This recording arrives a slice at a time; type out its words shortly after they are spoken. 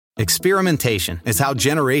Experimentation is how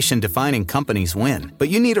generation-defining companies win, but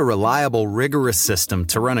you need a reliable, rigorous system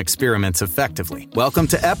to run experiments effectively. Welcome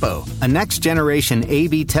to EPO, a next-generation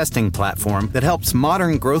A/B testing platform that helps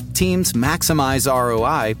modern growth teams maximize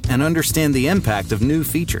ROI and understand the impact of new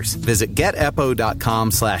features. Visit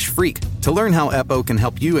getepo.com/freak to learn how EPO can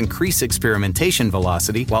help you increase experimentation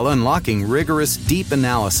velocity while unlocking rigorous, deep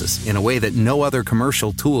analysis in a way that no other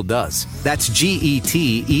commercial tool does. That's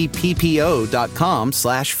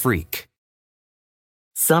GETEPPO.com/freak.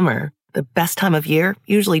 Summer, the best time of year,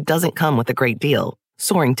 usually doesn't come with a great deal.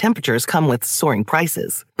 Soaring temperatures come with soaring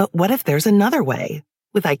prices. But what if there's another way?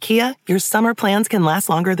 With IKEA, your summer plans can last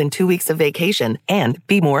longer than 2 weeks of vacation and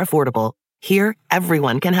be more affordable. Here,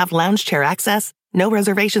 everyone can have lounge chair access, no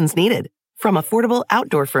reservations needed. From affordable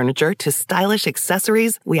outdoor furniture to stylish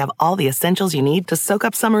accessories, we have all the essentials you need to soak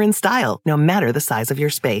up summer in style, no matter the size of your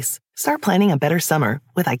space. Start planning a better summer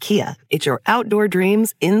with IKEA. It's your outdoor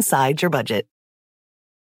dreams inside your budget.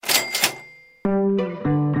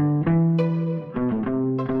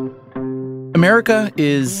 America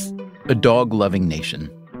is a dog-loving nation.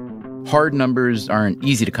 Hard numbers aren't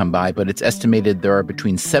easy to come by, but it's estimated there are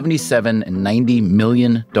between 77 and 90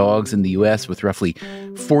 million dogs in the U.S., with roughly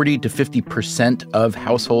 40 to 50% of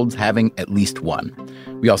households having at least one.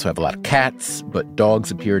 We also have a lot of cats, but dogs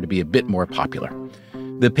appear to be a bit more popular.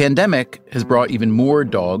 The pandemic has brought even more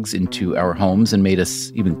dogs into our homes and made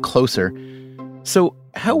us even closer. So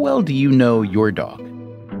how well do you know your dog?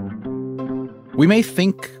 We may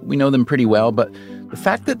think we know them pretty well, but the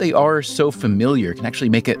fact that they are so familiar can actually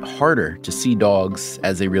make it harder to see dogs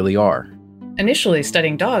as they really are. Initially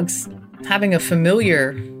studying dogs, having a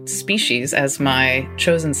familiar species as my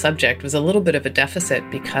chosen subject was a little bit of a deficit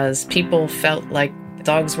because people felt like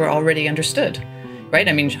dogs were already understood, right?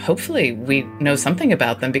 I mean, hopefully we know something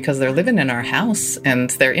about them because they're living in our house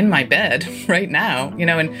and they're in my bed right now,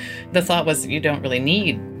 and the thought was you don't really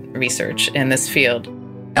need research in this field.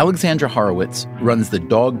 Alexandra Horowitz runs the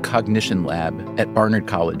Dog Cognition Lab at Barnard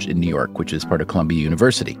College in New York, which is part of Columbia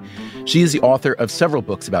University. She is the author of several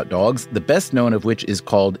books about dogs, the best known of which is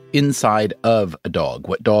called Inside of a Dog: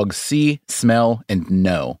 What Dogs See, Smell, and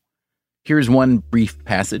Know. Here's one brief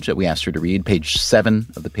passage that we asked her to read, page 7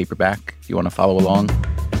 of the paperback, if you want to follow along.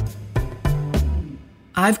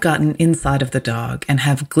 I've gotten inside of the dog and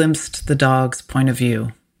have glimpsed the dog's point of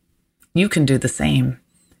view. You can do the same.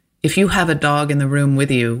 If you have a dog in the room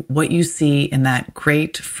with you, what you see in that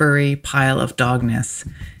great furry pile of dogness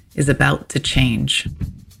is about to change.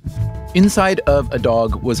 Inside of a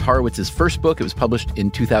Dog was Horowitz's first book. It was published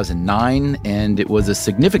in 2009, and it was a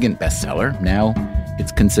significant bestseller. Now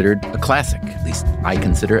it's considered a classic. At least I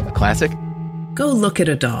consider it a classic. Go look at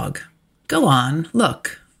a dog. Go on,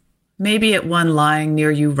 look. Maybe at one lying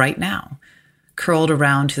near you right now, curled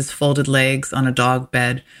around his folded legs on a dog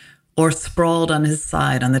bed, or sprawled on his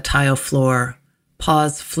side on the tile floor,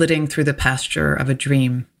 paws flitting through the pasture of a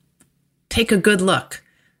dream. Take a good look.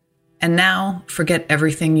 And now, forget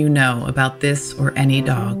everything you know about this or any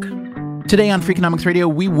dog. Today on Freakonomics Radio,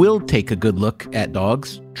 we will take a good look at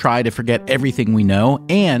dogs, try to forget everything we know,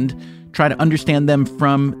 and try to understand them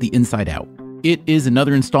from the inside out. It is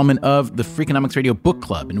another installment of the Freakonomics Radio Book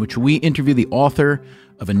Club, in which we interview the author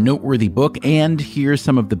of a noteworthy book and hear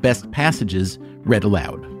some of the best passages read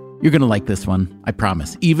aloud. You're going to like this one, I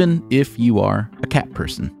promise, even if you are a cat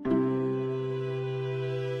person.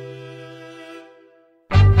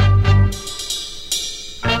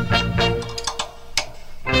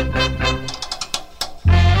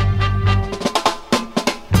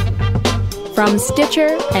 From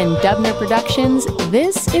Stitcher and Dubner Productions,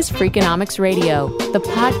 this is Freakonomics Radio, the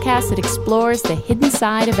podcast that explores the hidden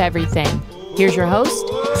side of everything. Here's your host,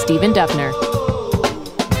 Stephen Dubner.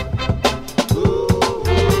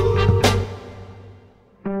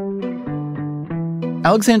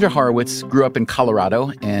 Alexandra Horowitz grew up in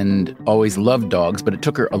Colorado and always loved dogs, but it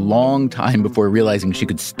took her a long time before realizing she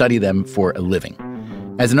could study them for a living.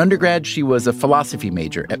 As an undergrad, she was a philosophy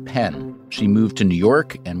major at Penn. She moved to New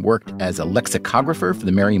York and worked as a lexicographer for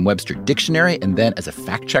the Merriam-Webster Dictionary and then as a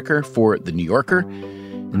fact-checker for The New Yorker.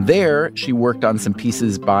 And there, she worked on some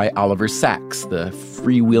pieces by Oliver Sacks, the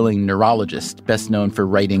freewheeling neurologist best known for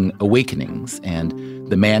writing Awakenings and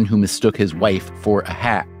The Man Who Mistook His Wife for a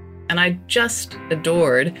Hat. And I just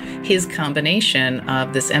adored his combination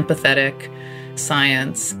of this empathetic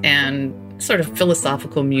science and sort of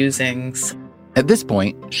philosophical musings. At this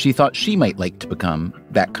point, she thought she might like to become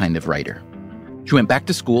that kind of writer. She went back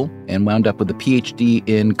to school and wound up with a PhD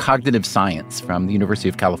in cognitive science from the University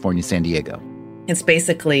of California, San Diego. It's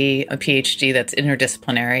basically a PhD that's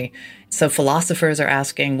interdisciplinary. So philosophers are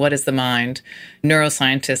asking, what is the mind?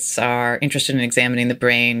 Neuroscientists are interested in examining the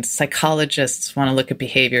brain. Psychologists want to look at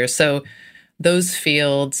behavior. So those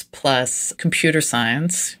fields plus computer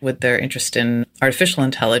science with their interest in artificial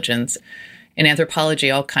intelligence and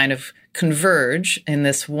anthropology all kind of converge in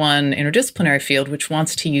this one interdisciplinary field, which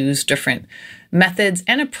wants to use different methods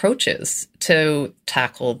and approaches to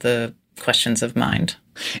tackle the questions of mind.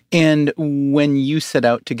 And when you set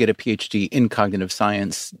out to get a PhD in cognitive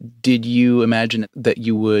science, did you imagine that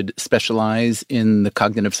you would specialize in the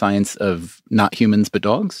cognitive science of not humans but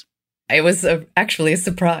dogs? It was actually a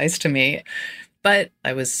surprise to me, but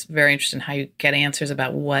I was very interested in how you get answers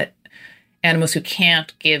about what animals who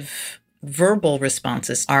can't give verbal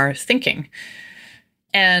responses are thinking.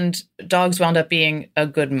 And dogs wound up being a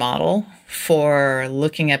good model for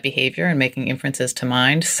looking at behavior and making inferences to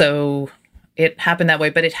mind. So it happened that way,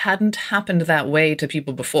 but it hadn't happened that way to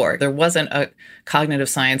people before. There wasn't a cognitive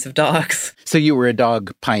science of dogs. So you were a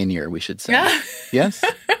dog pioneer, we should say. Yeah. Yes?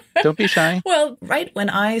 Don't be shy. Well, right when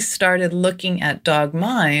I started looking at dog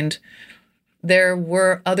mind, there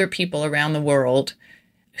were other people around the world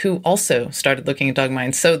who also started looking at dog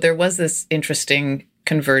mind. So there was this interesting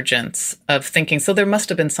convergence of thinking. So there must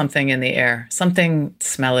have been something in the air, something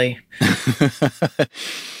smelly.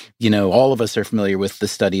 You know, all of us are familiar with the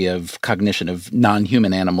study of cognition of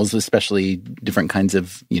non-human animals, especially different kinds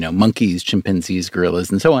of, monkeys, chimpanzees,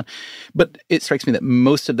 gorillas, and so on. But it strikes me that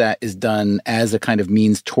most of that is done as a kind of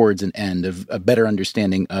means towards an end of a better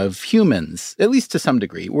understanding of humans, at least to some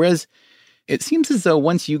degree. Whereas it seems as though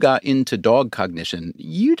once you got into dog cognition,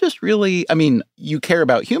 you just really, you care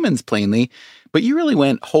about humans plainly, but you really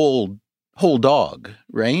went whole dog,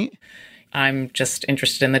 right? I'm just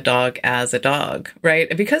interested in the dog as a dog, right?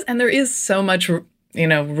 And there is so much,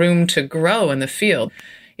 room to grow in the field.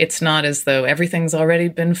 It's not as though everything's already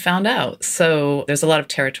been found out. So there's a lot of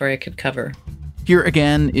territory I could cover. Here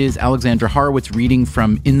again is Alexandra Horowitz reading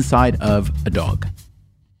from Inside of a Dog.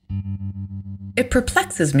 It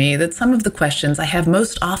perplexes me that some of the questions I have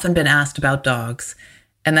most often been asked about dogs,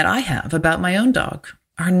 and that I have about my own dog,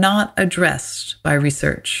 are not addressed by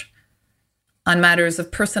research. On matters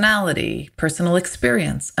of personality, personal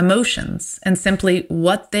experience, emotions, and simply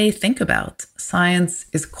what they think about, science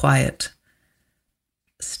is quiet.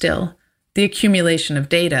 Still, the accumulation of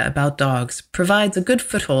data about dogs provides a good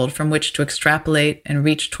foothold from which to extrapolate and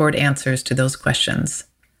reach toward answers to those questions.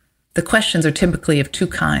 The questions are typically of two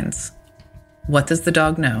kinds. What does the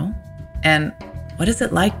dog know? And what is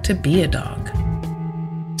it like to be a dog?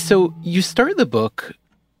 So you start the book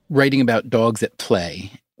writing about dogs at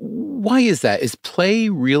play. Why is that? Is play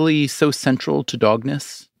really so central to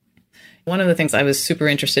dogness? One of the things I was super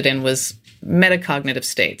interested in was metacognitive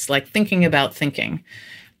states, like thinking about thinking,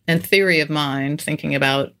 and theory of mind, thinking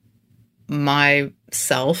about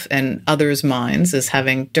myself and others' minds as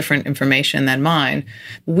having different information than mine.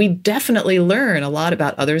 We definitely learn a lot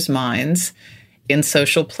about others' minds in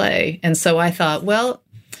social play. And so I thought, well,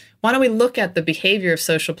 why don't we look at the behavior of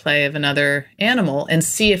social play of another animal and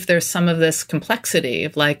see if there's some of this complexity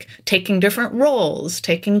of like taking different roles,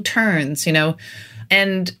 taking turns,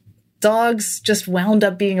 and dogs just wound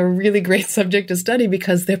up being a really great subject to study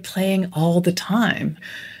because they're playing all the time.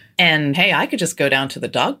 And hey, I could just go down to the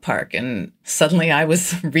dog park and suddenly I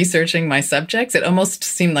was researching my subjects. It almost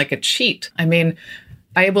seemed like a cheat.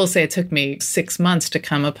 I will say it took me 6 months to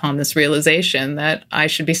come upon this realization that I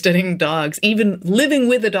should be studying dogs, even living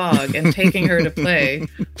with a dog and taking her to play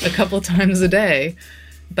a couple times a day.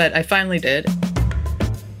 But I finally did.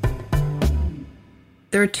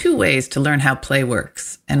 There are two ways to learn how play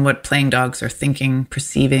works and what playing dogs are thinking,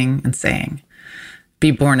 perceiving, and saying.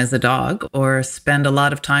 Be born as a dog or spend a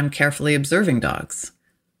lot of time carefully observing dogs.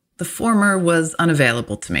 The former was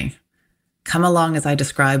unavailable to me. Come along as I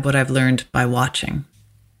describe what I've learned by watching.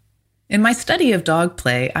 In my study of dog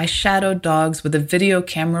play, I shadowed dogs with a video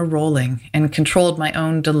camera rolling and controlled my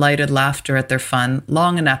own delighted laughter at their fun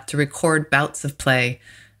long enough to record bouts of play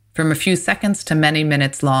from a few seconds to many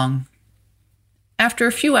minutes long. After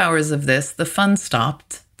a few hours of this, the fun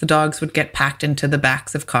stopped, the dogs would get packed into the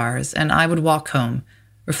backs of cars, and I would walk home,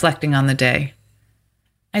 reflecting on the day.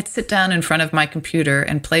 I'd sit down in front of my computer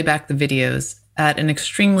and play back the videos at an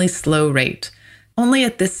extremely slow rate. Only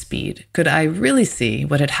at this speed could I really see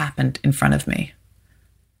what had happened in front of me.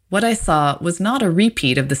 What I saw was not a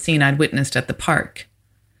repeat of the scene I'd witnessed at the park.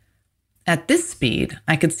 At this speed,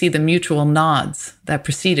 I could see the mutual nods that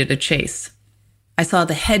preceded a chase. I saw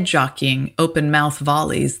the head jockeying, open-mouth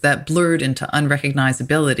volleys that blurred into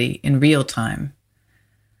unrecognizability in real time.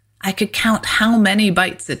 I could count how many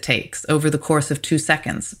bites it takes over the course of 2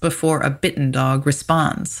 seconds before a bitten dog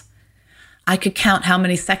responds. I could count how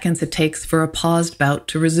many seconds it takes for a paused bout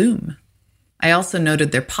to resume. I also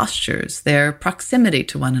noted their postures, their proximity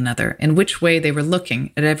to one another, and which way they were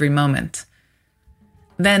looking at every moment.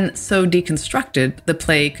 Then, so deconstructed, the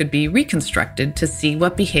play could be reconstructed to see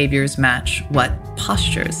what behaviors match what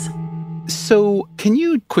postures. So can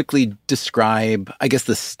you quickly describe, I guess,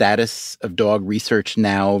 the status of dog research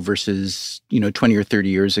now versus, 20 or 30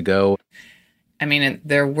 years ago? I mean,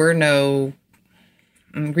 there were no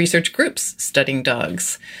research groups studying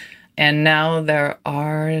dogs. And now there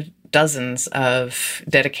are dozens of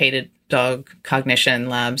dedicated dog cognition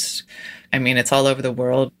labs. I mean, it's all over the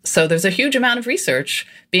world. So there's a huge amount of research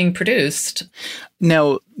being produced.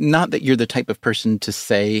 Now, not that you're the type of person to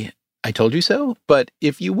say, I told you so, but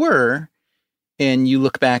if you were, and you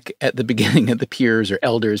look back at the beginning of the peers or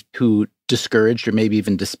elders who discouraged or maybe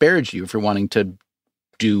even disparaged you for wanting to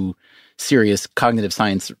do serious cognitive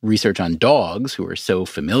science research on dogs who are so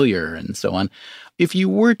familiar and so on, if you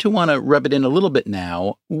were to want to rub it in a little bit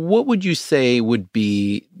now, what would you say would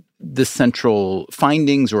be the central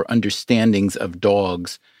findings or understandings of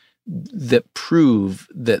dogs that prove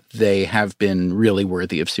that they have been really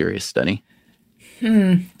worthy of serious study?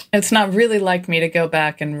 It's not really like me to go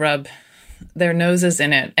back and rub their noses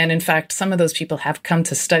in it. And in fact, some of those people have come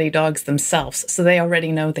to study dogs themselves, so they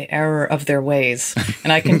already know the error of their ways.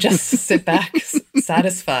 And I can just sit back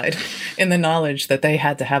satisfied in the knowledge that they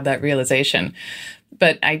had to have that realization.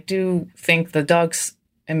 But I do think the dog's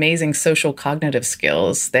amazing social cognitive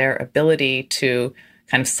skills, their ability to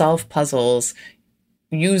kind of solve puzzles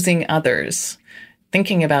using others,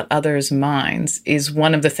 thinking about others' minds, is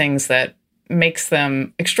one of the things that makes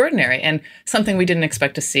them extraordinary and something we didn't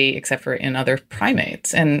expect to see except for in other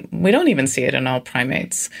primates. And we don't even see it in all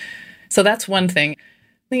primates. So that's one thing.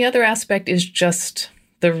 The other aspect is just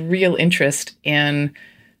the real interest in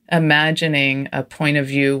imagining a point of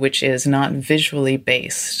view which is not visually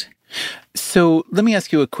based. So let me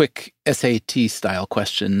ask you a quick SAT-style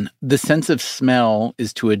question. The sense of smell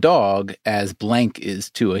is to a dog as blank is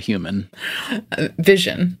to a human.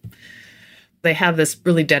 Vision. They have this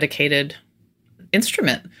really dedicated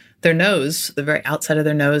instrument. Their nose, the very outside of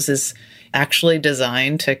their nose, is actually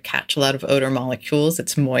designed to catch a lot of odor molecules.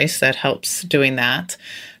 It's moist. That helps doing that.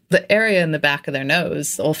 The area in the back of their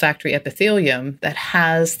nose, the olfactory epithelium, that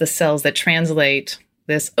has the cells that translate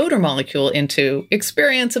this odor molecule into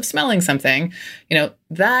experience of smelling something,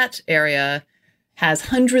 that area has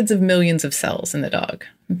hundreds of millions of cells in the dog.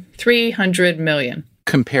 300 million.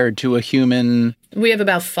 Compared to a human? We have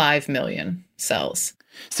about 5 million cells.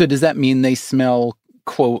 So does that mean they smell,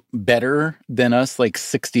 quote, better than us, like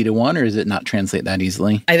 60-1, or does it not translate that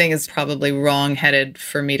easily? I think it's probably wrong-headed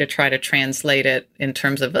for me to try to translate it in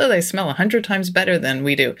terms of, they smell 100 times better than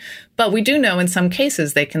we do. But we do know in some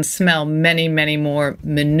cases they can smell many, many more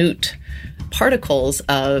minute particles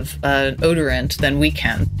of odorant than we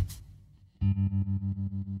can.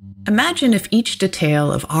 Imagine if each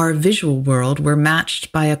detail of our visual world were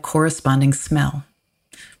matched by a corresponding smell.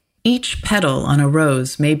 Each petal on a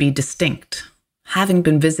rose may be distinct, having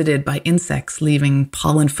been visited by insects leaving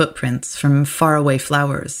pollen footprints from faraway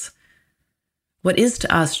flowers. What is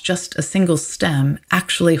to us just a single stem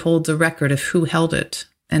actually holds a record of who held it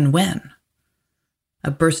and when.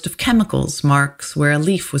 A burst of chemicals marks where a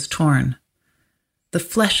leaf was torn. The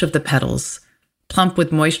flesh of the petals, plump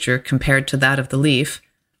with moisture compared to that of the leaf,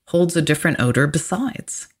 holds a different odor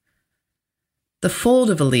besides. The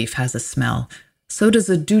fold of a leaf has a smell, so does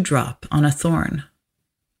a dewdrop on a thorn.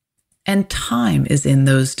 And time is in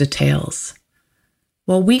those details.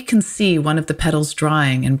 While we can see one of the petals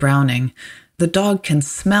drying and browning, the dog can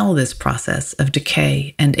smell this process of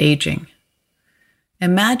decay and aging.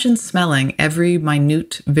 Imagine smelling every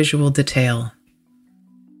minute visual detail.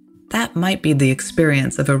 That might be the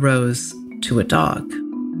experience of a rose to a dog.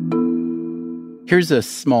 Here's a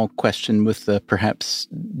small question with a perhaps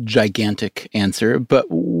gigantic answer, but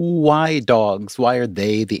why dogs? Why are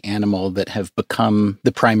they the animal that have become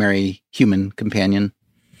the primary human companion?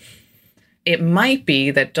 It might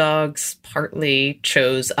be that dogs partly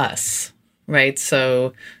chose us, right?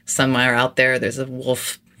 So somewhere out there's a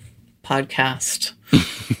wolf podcast,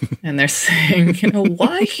 and they're saying,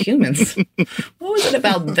 why humans? What was it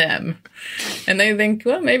about them? And they think,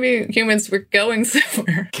 well, maybe humans were going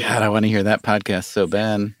somewhere. God, I want to hear that podcast so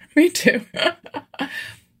bad. Me too.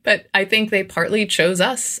 But I think they partly chose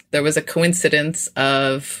us. There was a coincidence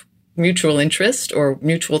of mutual interest or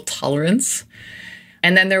mutual tolerance.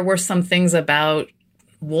 And then there were some things about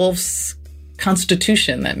wolves'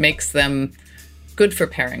 constitution that makes them good for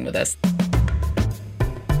pairing with us.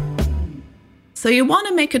 So you want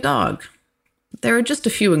to make a dog. There are just a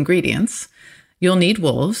few ingredients. You'll need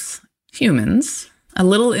wolves, humans, a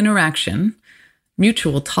little interaction,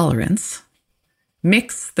 mutual tolerance,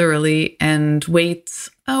 mix thoroughly, and wait,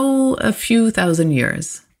 a few thousand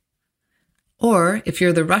years. Or, if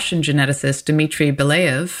you're the Russian geneticist Dmitry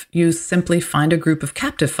Belyaev, you simply find a group of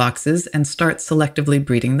captive foxes and start selectively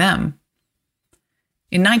breeding them.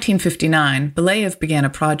 In 1959, Belyaev began a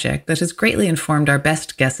project that has greatly informed our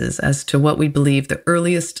best guesses as to what we believe the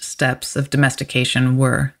earliest steps of domestication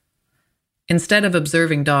were. Instead of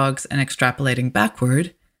observing dogs and extrapolating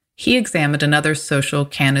backward, he examined another social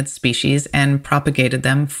canid species and propagated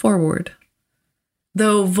them forward.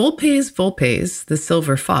 Though Vulpes vulpes, the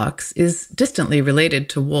silver fox, is distantly related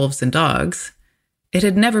to wolves and dogs, it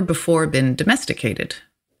had never before been domesticated.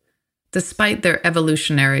 Despite their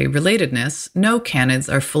evolutionary relatedness, no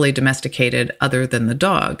canids are fully domesticated other than the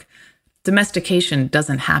dog. Domestication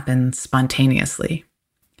doesn't happen spontaneously.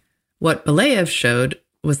 What Belyaev showed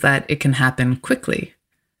was that it can happen quickly.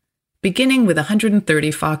 Beginning with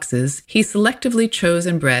 130 foxes, he selectively chose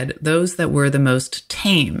and bred those that were the most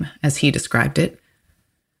tame, as he described it.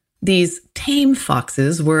 These tame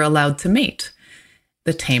foxes were allowed to mate.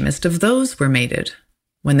 The tamest of those were mated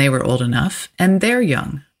when they were old enough, and their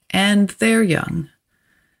young.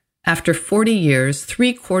 After 40 years,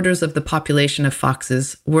 3/4 of the population of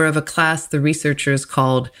foxes were of a class the researchers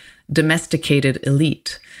called domesticated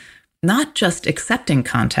elite, not just accepting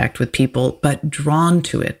contact with people, but drawn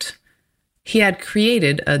to it. He had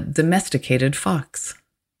created a domesticated fox.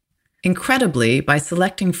 Incredibly, by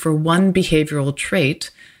selecting for one behavioral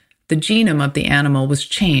trait, the genome of the animal was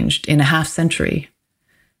changed in a half-century.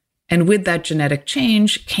 And with that genetic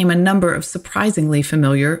change came a number of surprisingly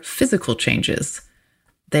familiar physical changes.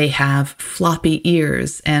 They have floppy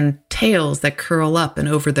ears and tails that curl up and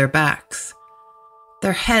over their backs.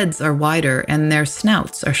 Their heads are wider and their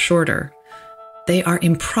snouts are shorter. They are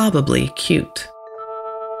improbably cute.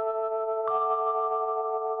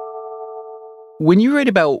 When you write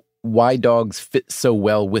about why dogs fit so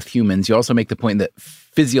well with humans, you also make the point that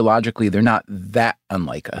physiologically they're not that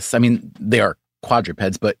unlike us. I mean, they are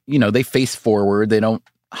quadrupeds, but, they face forward. They don't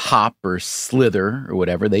hop or slither or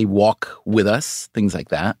whatever. They walk with us, things like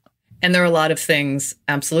that. And there are a lot of things,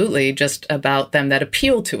 absolutely, just about them that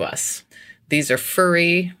appeal to us. These are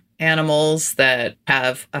furry animals that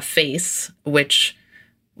have a face, which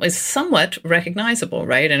is somewhat recognizable,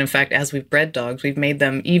 right? And in fact, as we've bred dogs, we've made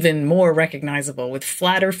them even more recognizable with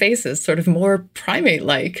flatter faces, sort of more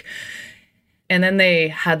primate-like. And then they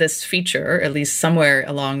had this feature, at least somewhere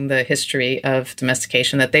along the history of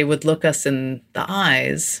domestication, that they would look us in the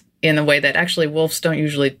eyes in a way that actually wolves don't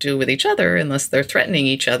usually do with each other unless they're threatening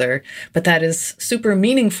each other. But that is super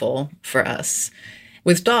meaningful for us.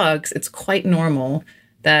 With dogs, it's quite normal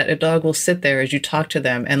that a dog will sit there as you talk to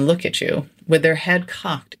them and look at you with their head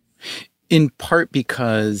cocked. In part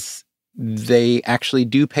because they actually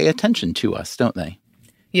do pay attention to us, don't they?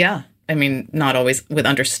 Yeah. I mean, not always with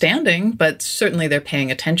understanding, but certainly they're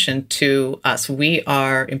paying attention to us. We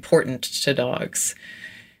are important to dogs.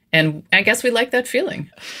 And I guess we like that feeling.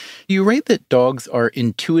 You write that dogs are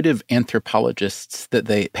intuitive anthropologists, that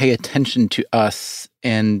they pay attention to us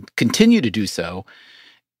and continue to do so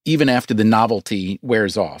even after the novelty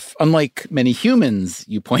wears off. Unlike many humans,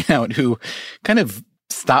 you point out, who kind of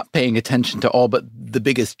stop paying attention to all but the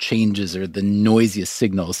biggest changes or the noisiest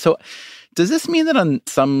signals. So does this mean that on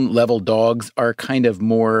some level dogs are kind of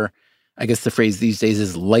more, I guess the phrase these days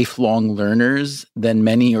is lifelong learners than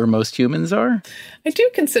many or most humans are? I do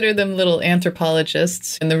consider them little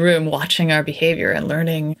anthropologists in the room watching our behavior and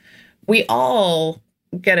learning. We all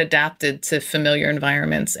get adapted to familiar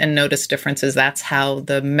environments and notice differences. That's how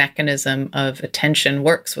the mechanism of attention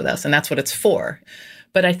works with us, and that's what it's for.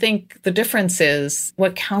 But I think the difference is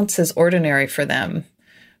what counts as ordinary for them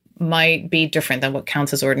might be different than what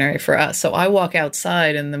counts as ordinary for us. So I walk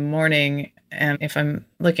outside in the morning, and if I'm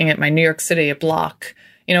looking at my New York City block,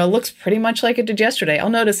 it looks pretty much like it did yesterday.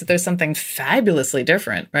 I'll notice that there's something fabulously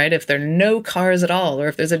different, right? If there are no cars at all, or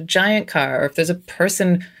if there's a giant car, or if there's a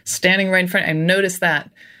person standing right in front, I notice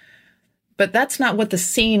that. But that's not what the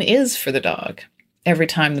scene is for the dog every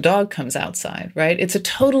time the dog comes outside, right? It's a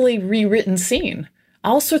totally rewritten scene.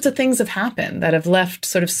 All sorts of things have happened that have left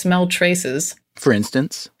sort of smell traces. For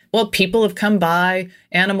instance? Well, people have come by,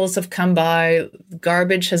 animals have come by,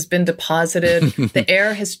 garbage has been deposited, the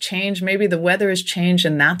air has changed, maybe the weather has changed,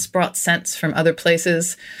 and that's brought scents from other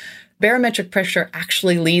places. Barometric pressure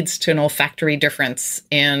actually leads to an olfactory difference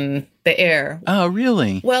in the air. Oh,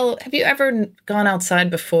 really? Well, have you ever gone outside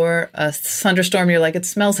before a thunderstorm? You're like, it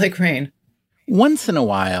smells like rain. Once in a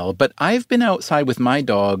while, but I've been outside with my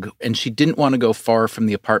dog and she didn't want to go far from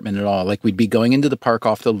the apartment at all. Like we'd be going into the park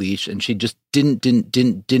off the leash and she just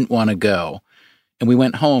didn't want to go. And we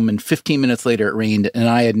went home and 15 minutes later it rained and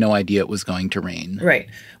I had no idea it was going to rain. Right.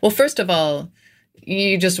 Well, first of all,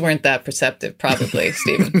 you just weren't that perceptive, probably,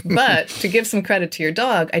 Stephen. But to give some credit to your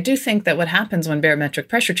dog, I do think that what happens when barometric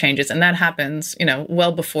pressure changes, and that happens,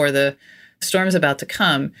 well before the storm's about to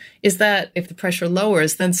come, is that if the pressure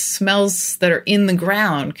lowers, then smells that are in the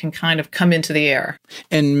ground can kind of come into the air.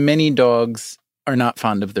 And many dogs are not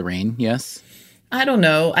fond of the rain, yes? I don't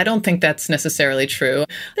know. I don't think that's necessarily true.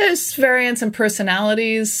 There's variance in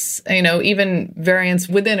personalities, even variance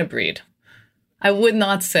within a breed. I would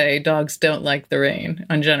not say dogs don't like the rain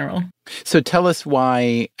in general. So tell us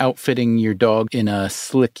why outfitting your dog in a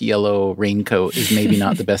slick yellow raincoat is maybe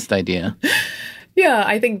not the best idea. Yeah,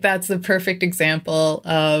 I think that's the perfect example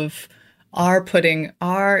of our putting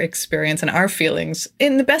our experience and our feelings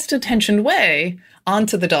in the best intentioned way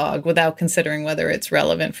onto the dog without considering whether it's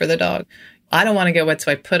relevant for the dog. I don't want to get wet,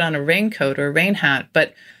 so I put on a raincoat or a rain hat,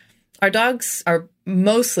 but our dogs are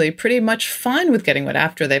mostly pretty much fine with getting wet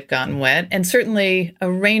after they've gotten wet. And certainly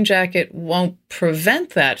a rain jacket won't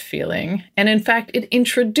prevent that feeling. And in fact, it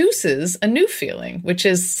introduces a new feeling, which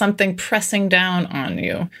is something pressing down on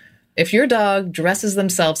you. If your dog dresses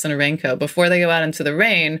themselves in a raincoat before they go out into the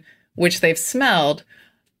rain, which they've smelled,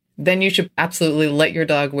 then you should absolutely let your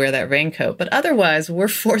dog wear that raincoat. But otherwise, we're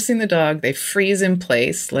forcing the dog. They freeze in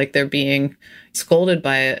place like they're being scolded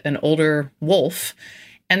by an older wolf.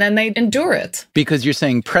 And then they endure it. Because you're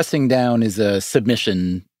saying pressing down is a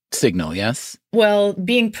submission signal, yes? Well,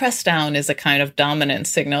 being pressed down is a kind of dominant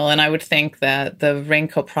signal. And I would think that the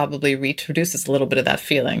raincoat probably reintroduces a little bit of that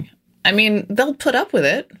feeling. I mean, they'll put up with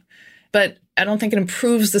it, but I don't think it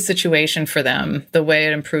improves the situation for them the way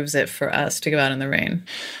it improves it for us to go out in the rain.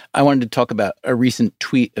 I wanted to talk about a recent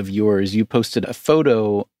tweet of yours. You posted a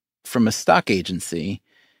photo from a stock agency,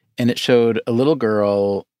 and it showed a little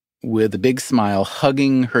girl with a big smile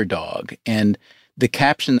hugging her dog. And the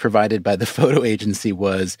caption provided by the photo agency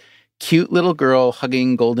was, "Cute little girl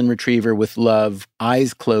hugging golden retriever with love,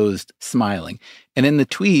 eyes closed, smiling." And in the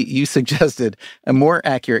tweet, you suggested a more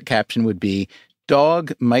accurate caption would be,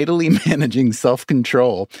 "Dog mightily managing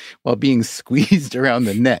self-control while being squeezed around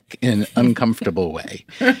the neck in an uncomfortable way."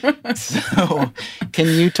 So can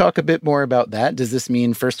you talk a bit more about that? Does this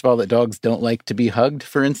mean, first of all, that dogs don't like to be hugged,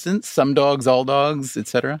 for instance? Some dogs, all dogs,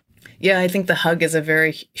 etc.? Yeah, I think the hug is a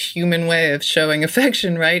very human way of showing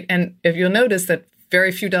affection, right? And if you'll notice that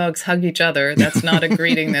very few dogs hug each other, that's not a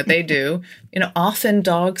greeting that they do. Often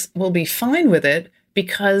dogs will be fine with it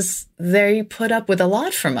because they put up with a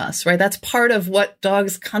lot from us, right? That's part of what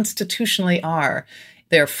dogs constitutionally are.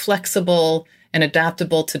 They're flexible and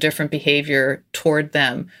adaptable to different behavior toward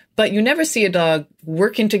them. But you never see a dog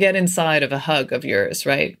working to get inside of a hug of yours,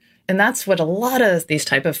 right? And that's what a lot of these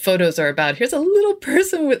type of photos are about. Here's a little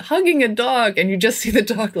person with hugging a dog, and you just see the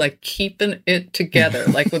dog like keeping it together,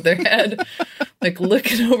 like with their head, like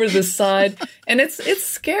looking over the side. And it's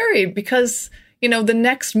scary because, the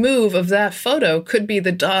next move of that photo could be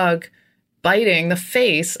the dog biting the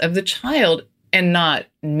face of the child and not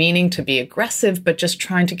meaning to be aggressive, but just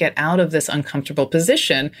trying to get out of this uncomfortable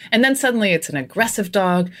position. And then suddenly it's an aggressive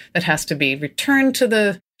dog that has to be returned to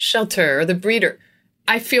the shelter or the breeder.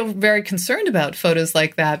 I feel very concerned about photos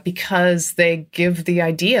like that because they give the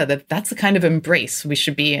idea that that's the kind of embrace we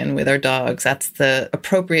should be in with our dogs. That's the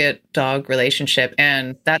appropriate dog relationship.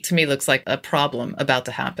 And that to me looks like a problem about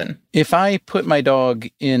to happen. If I put my dog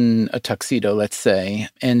in a tuxedo, let's say,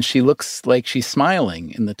 and she looks like she's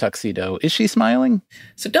smiling in the tuxedo, is she smiling?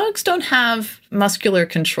 So dogs don't have muscular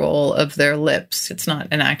control of their lips. It's not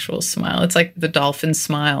an actual smile. It's like the dolphin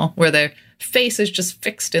smile where their face is just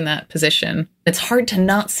fixed in that position. It's hard to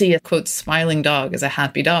not see a, quote, smiling dog as a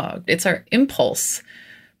happy dog. It's our impulse.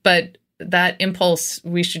 But that impulse,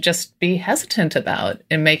 we should just be hesitant about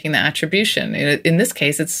in making the attribution. In this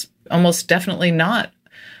case, it's almost definitely not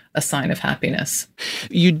a sign of happiness.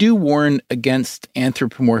 You do warn against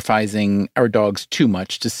anthropomorphizing our dogs too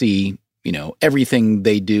much to see, everything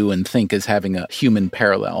they do and think as having a human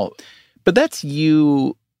parallel. But that's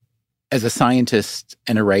you as a scientist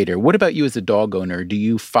and a writer. What about you as a dog owner? Do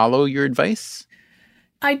you follow your advice?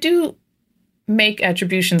 I do make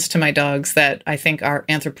attributions to my dogs that I think are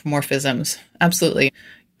anthropomorphisms. Absolutely.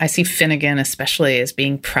 I see Finnegan especially as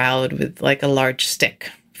being proud with like a large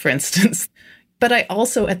stick, for instance. But I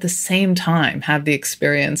also at the same time have the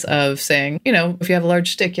experience of saying, if you have a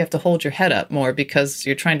large stick, you have to hold your head up more because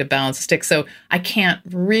you're trying to balance a stick. So I can't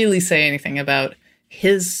really say anything about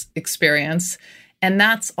his experience. And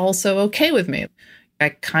that's also okay with me. I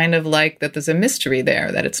kind of like that there's a mystery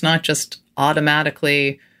there, that it's not just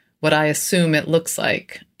automatically what I assume it looks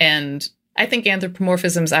like. And I think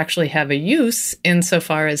anthropomorphisms actually have a use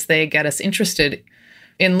insofar as they get us interested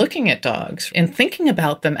in looking at dogs and thinking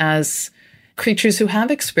about them as creatures who have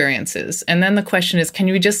experiences. And then the question is, can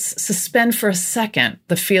you just suspend for a second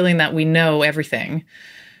the feeling that we know everything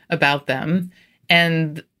about them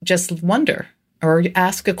and just wonder or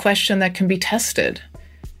ask a question that can be tested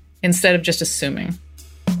instead of just assuming?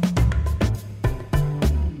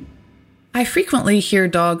 I frequently hear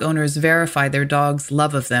dog owners verify their dog's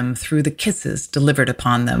love of them through the kisses delivered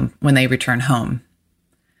upon them when they return home.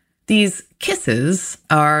 These kisses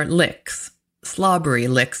are licks, slobbery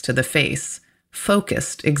licks to the face,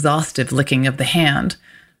 focused, exhaustive licking of the hand,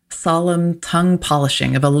 solemn tongue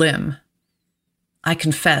polishing of a limb. I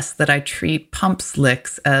confess that I treat Pump's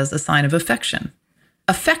licks as a sign of affection.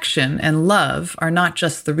 Affection and love are not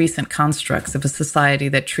just the recent constructs of a society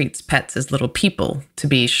that treats pets as little people to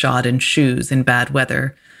be shod in shoes in bad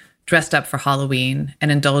weather, dressed up for Halloween,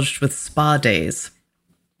 and indulged with spa days.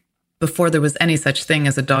 Before there was any such thing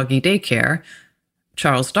as a doggy daycare,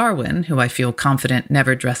 Charles Darwin, who I feel confident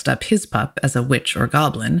never dressed up his pup as a witch or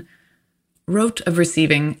goblin, wrote of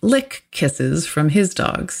receiving lick kisses from his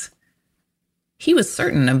dogs. He was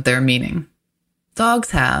certain of their meaning.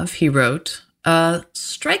 Dogs have, he wrote, a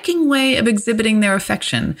striking way of exhibiting their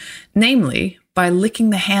affection, namely by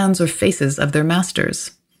licking the hands or faces of their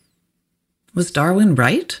masters. Was Darwin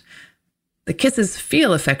right? The kisses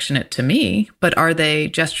feel affectionate to me, but are they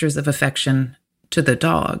gestures of affection to the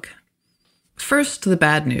dog? First, the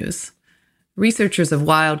bad news. Researchers of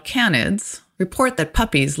wild canids report that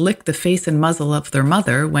puppies lick the face and muzzle of their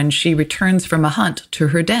mother when she returns from a hunt to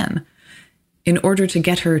her den, in order to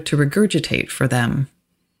get her to regurgitate for them.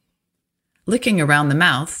 Licking around the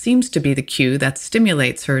mouth seems to be the cue that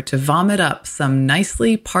stimulates her to vomit up some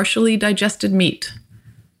nicely, partially digested meat.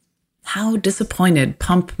 How disappointed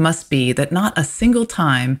Pump must be that not a single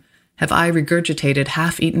time have I regurgitated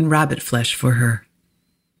half-eaten rabbit flesh for her.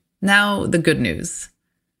 Now, the good news.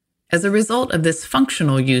 As a result of this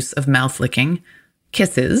functional use of mouth licking,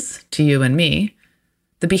 kisses, to you and me,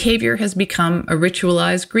 the behavior has become a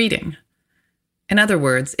ritualized greeting. In other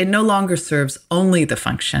words, it no longer serves only the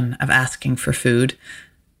function of asking for food.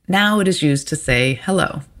 Now it is used to say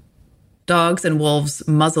hello. Dogs and wolves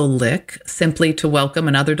muzzle lick simply to welcome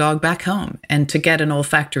another dog back home and to get an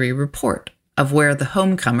olfactory report of where the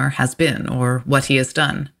homecomer has been or what he has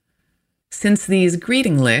done. Since these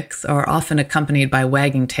greeting licks are often accompanied by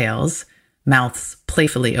wagging tails, mouths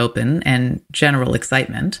playfully open, and general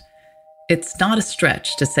excitement, it's not a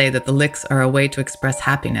stretch to say that the licks are a way to express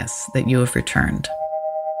happiness that you have returned.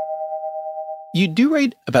 You do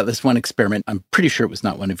write about this one experiment, I'm pretty sure it was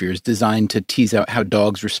not one of yours, designed to tease out how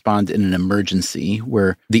dogs respond in an emergency,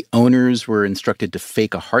 where the owners were instructed to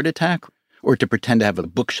fake a heart attack or to pretend to have a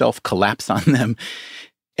bookshelf collapse on them.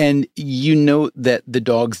 And you note that the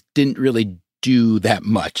dogs didn't really do that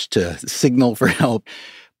much to signal for help.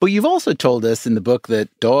 But you've also told us in the book that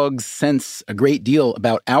dogs sense a great deal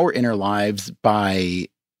about our inner lives by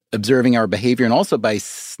observing our behavior and also by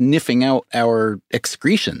sniffing out our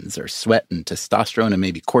excretions, our sweat and testosterone and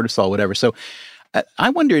maybe cortisol, whatever. So I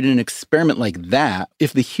wondered, in an experiment like that,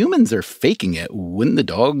 if the humans are faking it, wouldn't the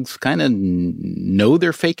dogs kind of know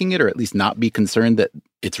they're faking it, or at least not be concerned that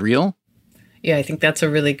it's real? Yeah, I think that's a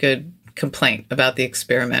really good complaint about the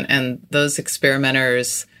experiment. And those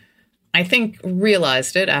experimenters, I think,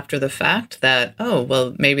 realized it after the fact that, oh,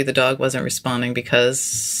 well, maybe the dog wasn't responding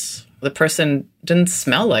because the person didn't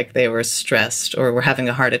smell like they were stressed or were having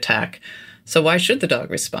a heart attack. So why should the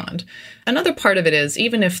dog respond? Another part of it is,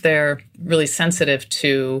 even if they're really sensitive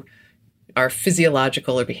to our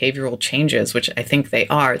physiological or behavioral changes, which I think they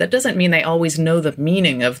are, that doesn't mean they always know the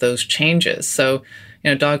meaning of those changes. So,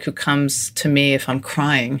 a dog who comes to me if I'm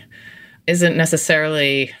crying isn't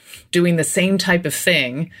necessarily doing the same type of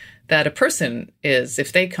thing that a person is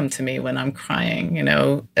if they come to me when I'm crying,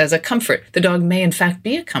 as a comfort. The dog may in fact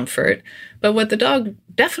be a comfort, but what the dog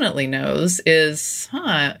definitely knows is,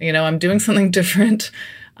 I'm doing something different.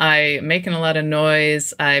 I'm making a lot of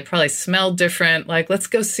noise. I probably smell different. Let's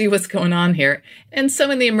go see what's going on here. And so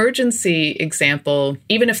in the emergency example,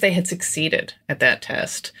 even if they had succeeded at that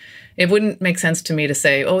test, it wouldn't make sense to me to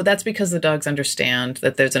say, oh, that's because the dogs understand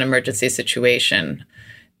that there's an emergency situation.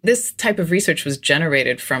 This type of research was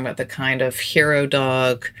generated from the kind of hero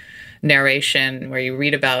dog narration where you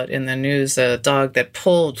read about in the news a dog that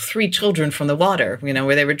pulled 3 children from the water,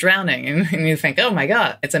 where they were drowning. And you think, oh my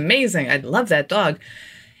God, it's amazing. I love that dog.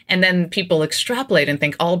 And then people extrapolate and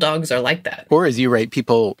think all dogs are like that. Or, as you write,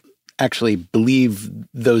 people actually believe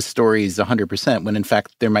those stories 100% when in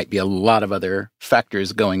fact there might be a lot of other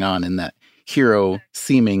factors going on in that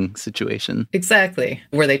hero-seeming situation. Exactly.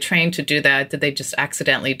 Were they trained to do that? Did they just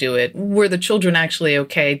accidentally do it? Were the children actually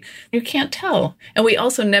okay? You can't tell. And we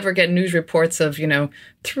also never get news reports of,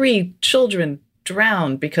 3 children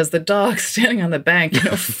drowned because the dog standing on the bank,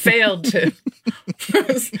 failed to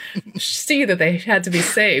see that they had to be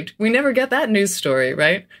saved. We never get that news story,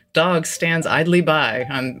 right? Dog stands idly by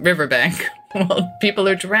on riverbank while people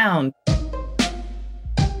are drowned.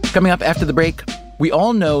 Coming up after the break, we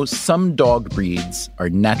all know some dog breeds are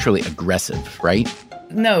naturally aggressive, right?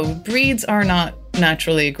 No, breeds are not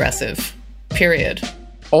naturally aggressive, period.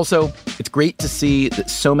 Also, it's great to see that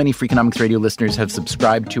so many Freakonomics Radio listeners have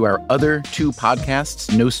subscribed to our other 2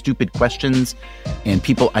 podcasts, No Stupid Questions and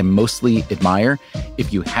People I Mostly Admire.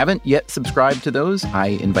 If you haven't yet subscribed to those, I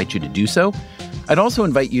invite you to do so. I'd also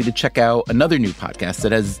invite you to check out another new podcast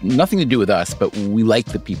that has nothing to do with us, but we like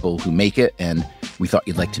the people who make it, and we thought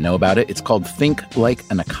you'd like to know about it. It's called Think Like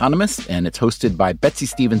an Economist, and it's hosted by Betsy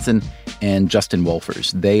Stevenson and Justin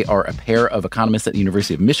Wolfers. They are a pair of economists at the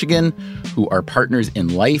University of Michigan who are partners in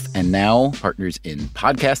life and now partners in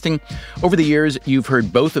podcasting. Over the years, you've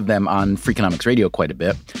heard both of them on Freakonomics Radio quite a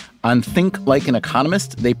bit. On Think Like an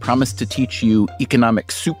Economist, they promise to teach you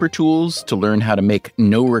economic super tools to learn how to make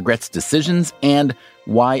no-regrets decisions and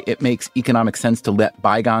why it makes economic sense to let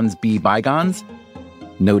bygones be bygones.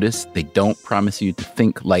 Notice they don't promise you to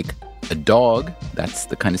think like a dog. That's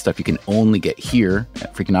the kind of stuff you can only get here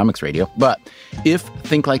at Freakonomics Radio. But if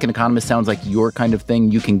Think Like an Economist sounds like your kind of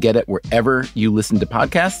thing, you can get it wherever you listen to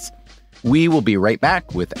podcasts. We will be right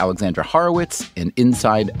back with Alexandra Horowitz and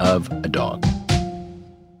Inside of a Dog.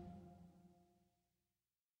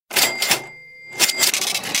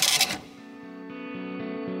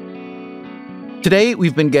 Today,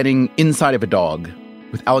 we've been getting Inside of a Dog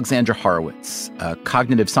with Alexandra Horowitz, a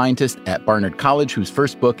cognitive scientist at Barnard College whose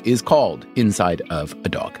first book is called Inside of a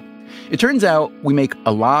Dog. It turns out we make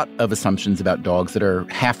a lot of assumptions about dogs that are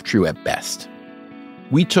half true at best.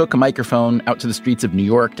 We took a microphone out to the streets of New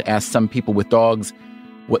York to ask some people with dogs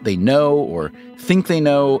what they know or think they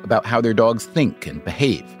know about how their dogs think and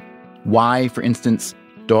behave. Why, for instance,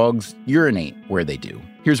 dogs urinate where they do.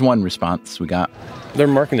 Here's one response we got. They're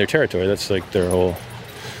marking their territory. That's like their whole...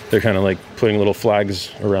 They're kind of like putting little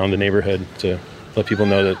flags around the neighborhood to let people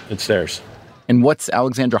know that it's theirs. And what's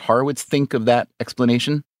Alexandra Horowitz think of that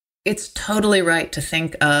explanation? It's totally right to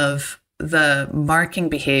think of the marking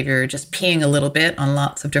behavior, just peeing a little bit on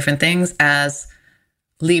lots of different things, as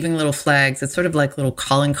leaving little flags. It's sort of like little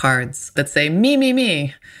calling cards that say, me, me,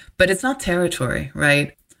 me. But it's not territory,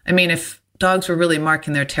 right? I mean, if dogs were really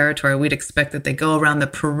marking their territory, we'd expect that they go around the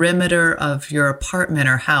perimeter of your apartment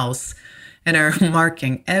or house and are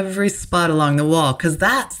marking every spot along the wall because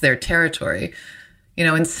that's their territory.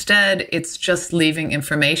 Instead, it's just leaving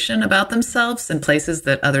information about themselves in places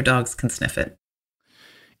that other dogs can sniff it.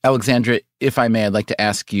 Alexandra, if I may, I'd like to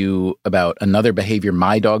ask you about another behavior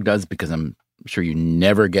my dog does, because I'm sure you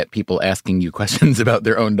never get people asking you questions about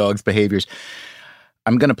their own dog's behaviors.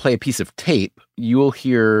 I'm going to play a piece of tape. You will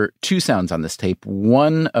hear 2 sounds on this tape.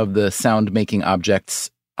 One of the sound-making objects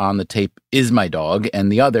on the tape is my dog,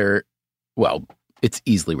 and the other, well, it's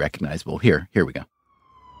easily recognizable. Here we go.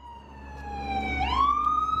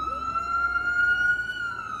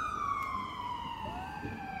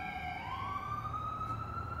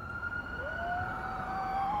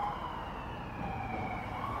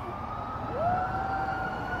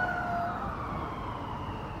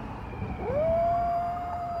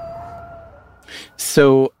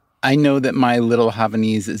 So I know that my little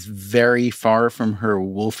Havanese is very far from her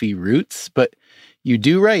wolfy roots, but you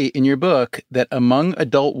do write in your book that among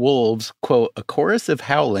adult wolves, quote, a chorus of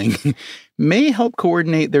howling may help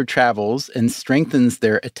coordinate their travels and strengthens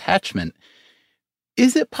their attachment.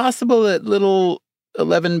 Is it possible that little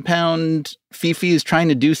 11-pound Fifi is trying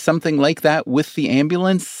to do something like that with the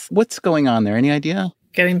ambulance? What's going on there? Any idea?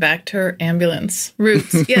 Getting back to her ambulance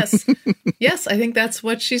roots. Yes. Yes, I think that's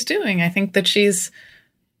what she's doing. I think that she's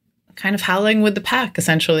kind of howling with the pack,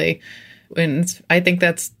 essentially. And I think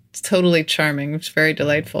that's totally charming. It's very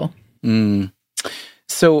delightful.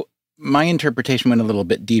 So my interpretation went a little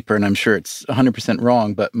bit deeper, and I'm sure it's 100%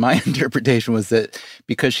 wrong, but my interpretation was that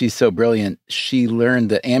because she's so brilliant, she learned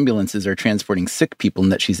that ambulances are transporting sick people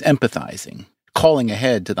and that she's empathizing, calling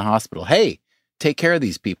ahead to the hospital. Hey, take care of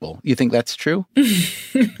these people. You think that's true?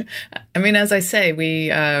 I mean, as I say,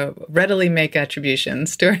 we readily make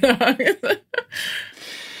attributions to our dog.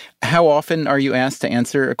 How often are you asked to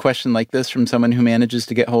answer a question like this from someone who manages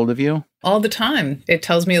to get hold of you? All the time. It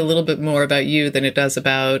tells me a little bit more about you than it does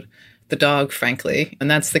about the dog, frankly.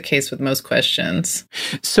 And that's the case with most questions.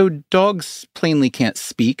 So dogs plainly can't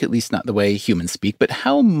speak, at least not the way humans speak, but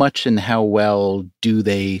how much and how well do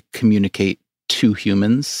they communicate to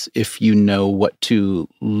humans if you know what to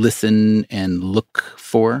listen and look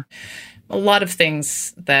for? A lot of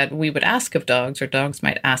things that we would ask of dogs or dogs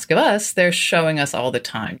might ask of us, they're showing us all the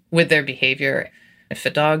time with their behavior. If a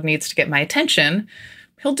dog needs to get my attention,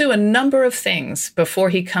 he'll do a number of things before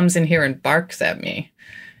he comes in here and barks at me.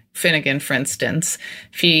 Finnegan, for instance,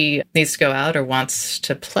 if he needs to go out or wants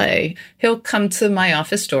to play, he'll come to my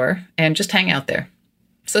office door and just hang out there.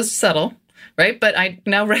 So it's subtle, right? But I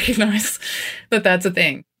now recognize that that's a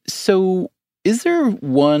thing. So is there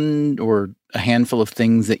one or a handful of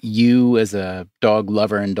things that you as a dog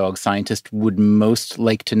lover and dog scientist would most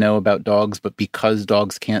like to know about dogs, but because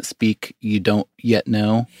dogs can't speak, you don't yet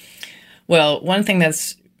know? Well, one thing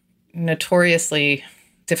that's notoriously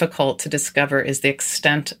difficult to discover is the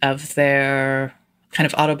extent of their kind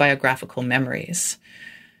of autobiographical memories.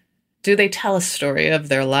 Do they tell a story of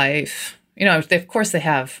their life? You know, of course they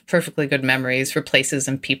have perfectly good memories for places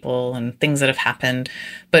and people and things that have happened,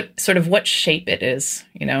 but sort of what shape it is.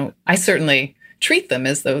 You know, I certainly treat them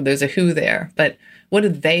as though there's a who there, but what do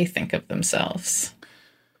they think of themselves?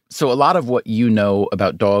 So a lot of what you know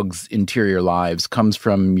about dogs' interior lives comes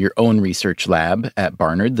from your own research lab at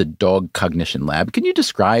Barnard, the Dog Cognition Lab. Can you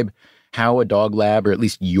describe how a dog lab, or at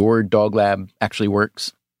least your dog lab, actually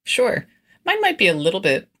works? Sure. Mine might be a little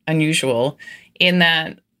bit unusual in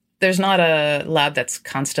that there's not a lab that's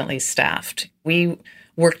constantly staffed. We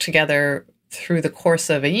work together through the course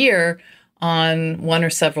of a year on one or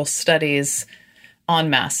several studies en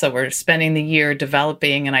masse. So we're spending the year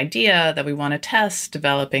developing an idea that we want to test,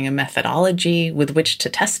 developing a methodology with which to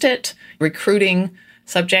test it, recruiting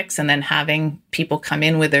subjects, and then having people come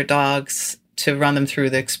in with their dogs to run them through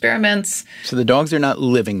the experiments. So the dogs are not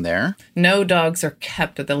living there? No dogs are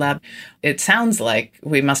kept at the lab. It sounds like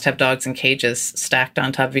we must have dogs in cages stacked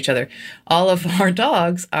on top of each other. All of our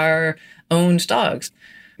dogs are owned dogs.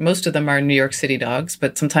 Most of them are New York City dogs,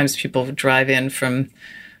 but sometimes people drive in from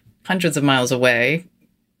hundreds of miles away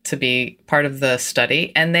to be part of the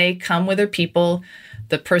study, and they come with their people.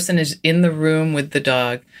 The person is in the room with the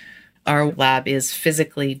dog. Our lab is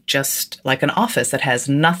physically just like an office that has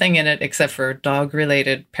nothing in it except for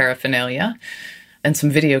dog-related paraphernalia and some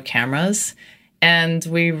video cameras. And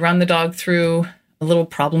we run the dog through a little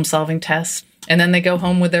problem-solving test, and then they go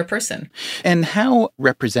home with their person. And how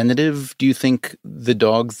representative do you think the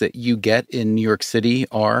dogs that you get in New York City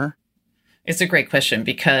are? It's a great question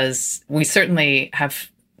because we certainly have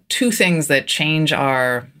two things that change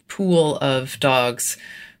our pool of dogs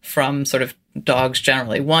from sort of dogs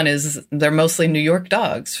generally. One is they're mostly New York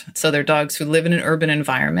dogs. So they're dogs who live in an urban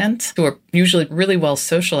environment, who are usually really well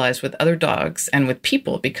socialized with other dogs and with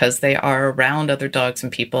people because they are around other dogs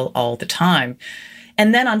and people all the time.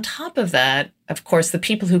 And then on top of that, of course, the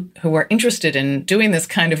people who are interested in doing this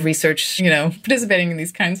kind of research, you know, participating in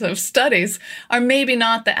these kinds of studies are maybe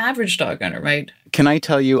not the average dog owner, right? Can I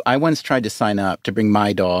tell you, I once tried to sign up to bring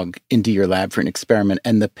my dog into your lab for an experiment,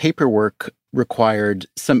 and the paperwork required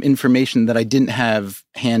some information that I didn't have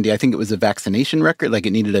handy. I think it was a vaccination record, like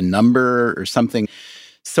it needed a number or something.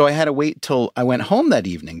 So I had to wait till I went home that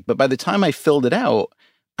evening. But by the time I filled it out,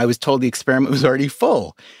 I was told the experiment was already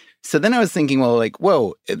full. So then I was thinking, well, like,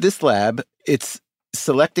 whoa, this lab, it's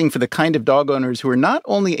selecting for the kind of dog owners who are not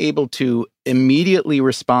only able to immediately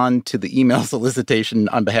respond to the email solicitation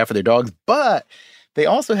on behalf of their dogs, but they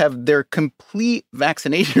also have their complete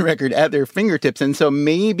vaccination record at their fingertips. And so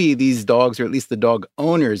maybe these dogs, or at least the dog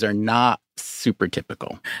owners, are not super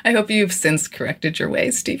typical. I hope you've since corrected your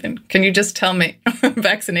ways, Stephen. Can you just tell me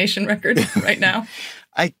vaccination record right now?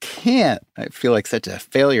 I can't. I feel like such a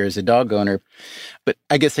failure as a dog owner. But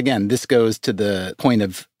I guess, again, this goes to the point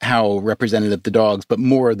of how representative the dogs, but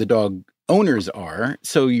more the dog owners are.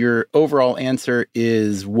 So your overall answer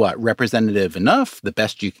is what? Representative enough? The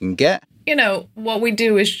best you can get? You know, what we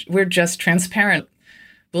do is we're just transparent.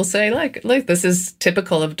 We'll say, like, this is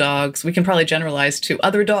typical of dogs. We can probably generalize to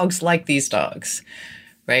other dogs like these dogs.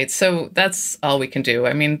 Right. So that's all we can do.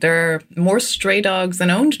 I mean, there are more stray dogs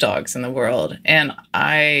than owned dogs in the world. And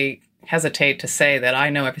I hesitate to say that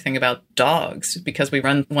I know everything about dogs because we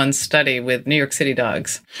run one study with New York City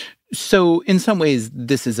dogs. So in some ways,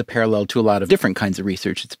 this is a parallel to a lot of different kinds of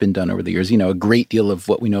research that's been done over the years. You know, a great deal of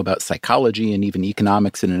what we know about psychology and even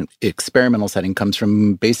economics in an experimental setting comes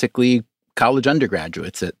from basically college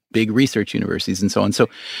undergraduates at big research universities and so on. So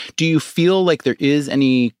do you feel like there is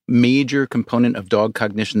any major component of dog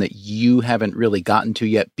cognition that you haven't really gotten to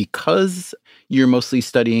yet because you're mostly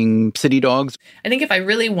studying city dogs? I think if I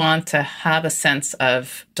really want to have a sense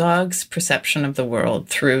of dogs' perception of the world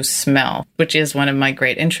through smell, which is one of my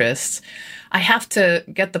great interests, I have to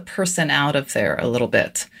get the person out of there a little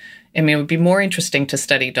bit. I mean, it would be more interesting to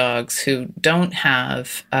study dogs who don't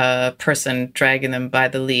have a person dragging them by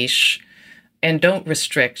the leash and don't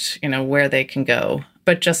restrict, where they can go,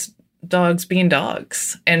 but just dogs being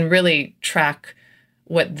dogs and really track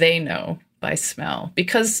what they know by smell.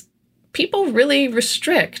 Because people really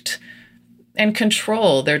restrict and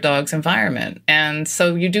control their dog's environment. And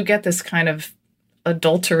so you do get this kind of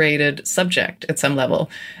adulterated subject at some level.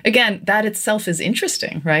 Again, that itself is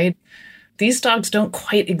interesting, right? These dogs don't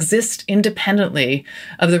quite exist independently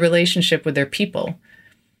of the relationship with their people.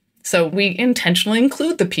 So we intentionally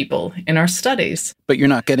include the people in our studies. But you're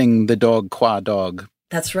not getting the dog qua dog.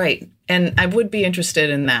 That's right. And I would be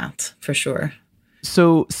interested in that for sure.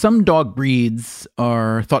 So some dog breeds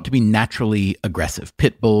are thought to be naturally aggressive.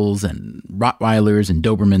 Pit bulls and Rottweilers and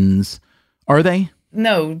Dobermans. Are they?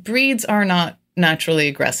 No, breeds are not naturally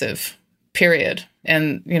aggressive, period.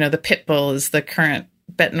 And, the pit bull is the current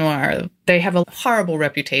bête noire. They have a horrible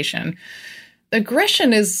reputation.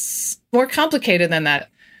 Aggression is more complicated than that.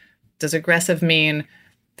 Does aggressive mean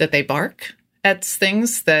that they bark at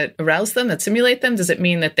things that arouse them, that stimulate them? Does it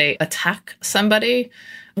mean that they attack somebody?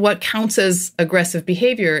 What counts as aggressive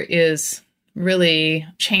behavior is really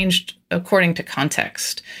changed according to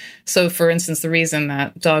context. So, for instance, the reason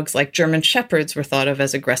that dogs like German Shepherds were thought of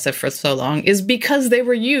as aggressive for so long is because they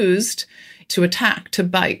were used to attack, to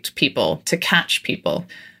bite people, to catch people.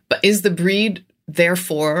 But is the breed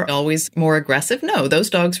therefore always more aggressive? No, those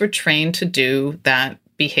dogs were trained to do that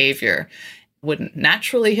behavior. Wouldn't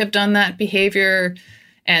naturally have done that behavior.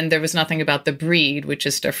 And there was nothing about the breed, which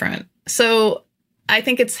is different. So I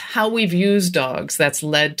think it's how we've used dogs that's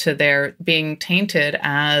led to their being tainted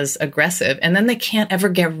as aggressive. And then they can't ever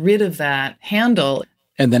get rid of that handle.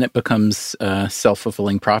 And then it becomes a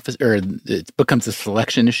self-fulfilling prophecy, or it becomes a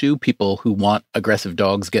selection issue. People who want aggressive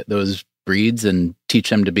dogs get those breeds and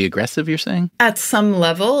teach them to be aggressive, you're saying? At some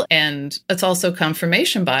level. And it's also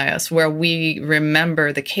confirmation bias, where we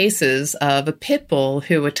remember the cases of a pit bull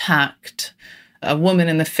who attacked a woman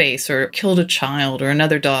in the face or killed a child or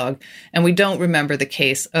another dog. And we don't remember the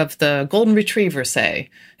case of the golden retriever, say,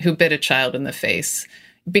 who bit a child in the face,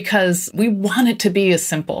 because we want it to be as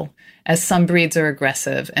simple as some breeds are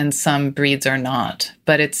aggressive and some breeds are not.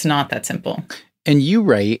 But it's not that simple. And you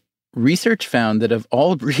write, research found that of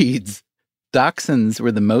all breeds, Dachshunds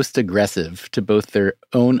were the most aggressive to both their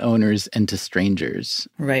own owners and to strangers.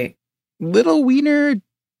 Right. Little wiener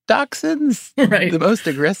Dachshunds? Right. The most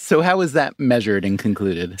aggressive? So how was that measured and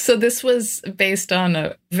concluded? So this was based on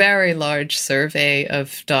a very large survey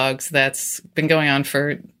of dogs that's been going on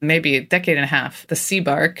for maybe a decade and a half. The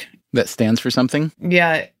CBARC. That stands for something?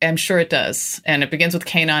 Yeah, I'm sure it does. And it begins with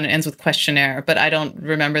canine and ends with questionnaire, but I don't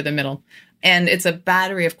remember the middle. And it's a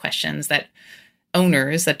battery of questions that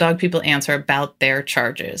dog people answer about their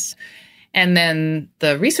charges. And then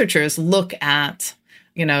the researchers look at,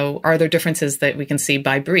 are there differences that we can see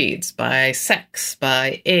by breeds, by sex,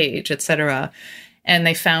 by age, etc. And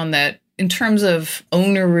they found that in terms of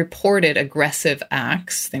owner-reported aggressive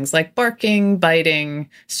acts, things like barking, biting,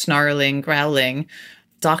 snarling, growling,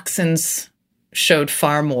 Dachshunds showed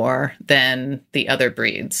far more than the other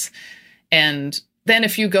breeds. And then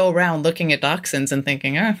if you go around looking at Dachshunds and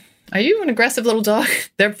thinking, are you an aggressive little dog?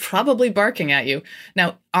 They're probably barking at you.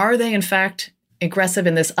 Now, are they in fact aggressive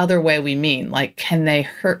in this other way we mean? Like, can they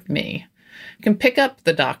hurt me? You can pick up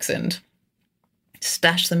the Dachshund,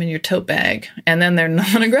 stash them in your tote bag, and then they're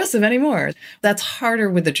not aggressive anymore. That's harder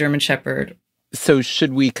with the German Shepherd. So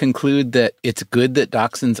should we conclude that it's good that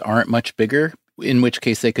Dachshunds aren't much bigger, in which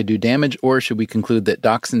case they could do damage, or should we conclude that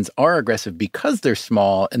Dachshunds are aggressive because they're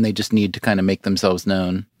small and they just need to kind of make themselves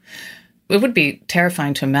known? It would be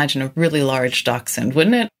terrifying to imagine a really large Dachshund,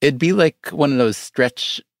 wouldn't it? It'd be like one of those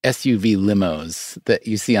stretch SUV limos that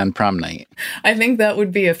you see on prom night. I think that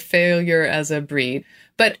would be a failure as a breed.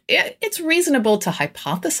 But it's reasonable to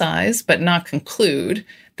hypothesize, but not conclude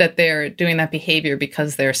that they're doing that behavior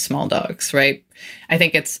because they're small dogs, right? I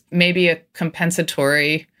think it's maybe a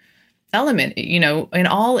compensatory element. In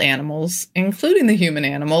all animals, including the human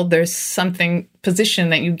animal, there's something position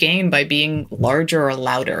that you gain by being larger or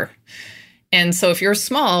louder. And so if you're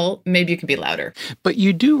small, maybe you can be louder. But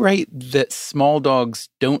you do write that small dogs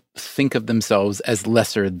don't think of themselves as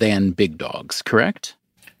lesser than big dogs, correct?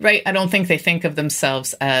 Right. I don't think they think of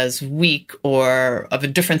themselves as weak or of a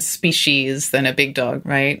different species than a big dog,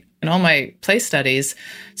 right? In all my play studies,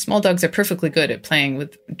 small dogs are perfectly good at playing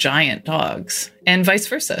with giant dogs and vice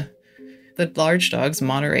versa. The large dogs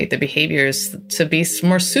moderate the behaviors to be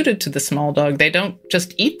more suited to the small dog. They don't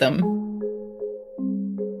just eat them.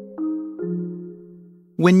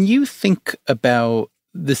 When you think about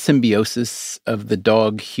the symbiosis of the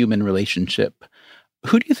dog-human relationship,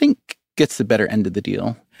 who do you think gets the better end of the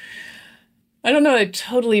deal? I don't know. I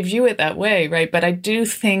totally view it that way, right? But I do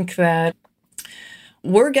think that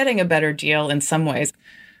we're getting a better deal in some ways.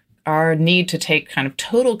 Our need to take kind of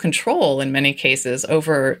total control in many cases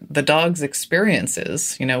over the dog's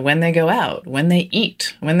experiences, when they go out, when they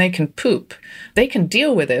eat, when they can poop, they can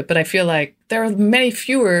deal with it. But I feel like there are many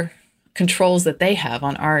fewer controls that they have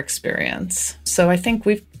on our experience. So I think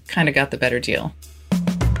we've kind of got the better deal.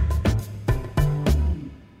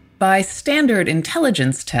 By standard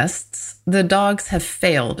intelligence tests, the dogs have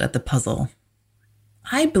failed at the puzzle.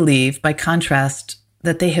 I believe, by contrast,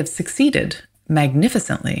 that they have succeeded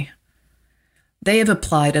magnificently. They have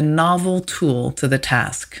applied a novel tool to the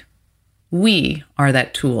task. We are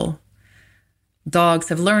that tool. Dogs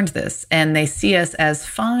have learned this, and they see us as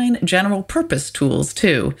fine general purpose tools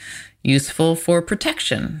too, useful for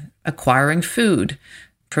protection, acquiring food,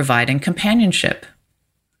 providing companionship.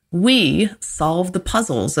 We solve the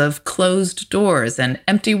puzzles of closed doors and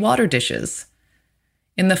empty water dishes.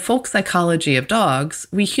 In the folk psychology of dogs,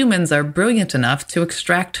 we humans are brilliant enough to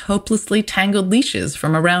extract hopelessly tangled leashes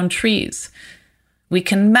from around trees. We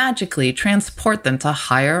can magically transport them to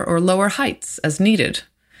higher or lower heights as needed.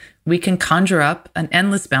 We can conjure up an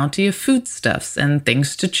endless bounty of foodstuffs and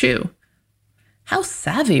things to chew. How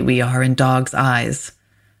savvy we are in dogs' eyes.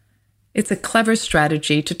 It's a clever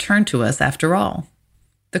strategy to turn to us after all.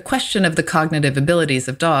 The question of the cognitive abilities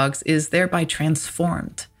of dogs is thereby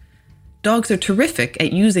transformed. Dogs are terrific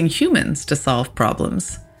at using humans to solve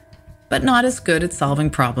problems, but not as good at solving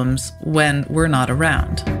problems when we're not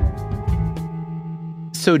around.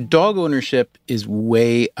 So dog ownership is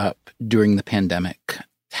way up during the pandemic.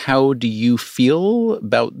 How do you feel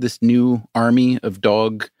about this new army of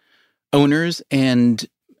dog owners? And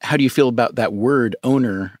how do you feel about that word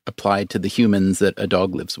owner applied to the humans that a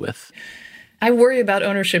dog lives with? I worry about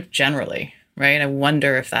ownership generally, right? I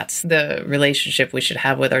wonder if that's the relationship we should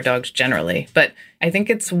have with our dogs generally. But I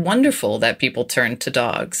think it's wonderful that people turn to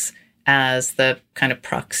dogs as the kind of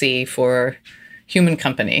proxy for human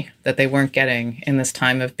company that they weren't getting in this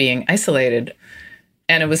time of being isolated.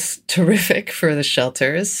 And it was terrific for the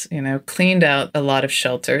shelters, cleaned out a lot of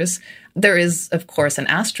shelters. There is, of course, an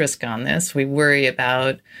asterisk on this. We worry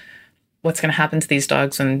about what's going to happen to these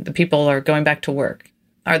dogs when the people are going back to work.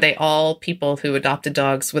 Are they all people who adopted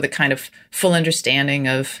dogs with a kind of full understanding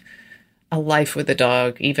of a life with a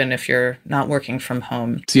dog, even if you're not working from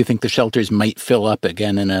home? So you think the shelters might fill up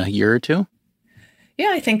again in a year or two?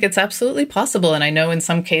 Yeah, I think it's absolutely possible. And I know in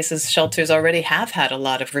some cases, shelters already have had a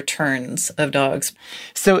lot of returns of dogs.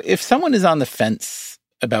 So if someone is on the fence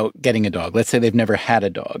about getting a dog, let's say they've never had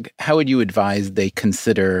a dog, how would you advise they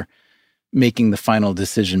consider making the final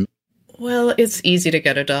decision? Well, it's easy to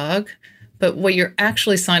get a dog. But what you're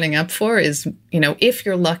actually signing up for is, if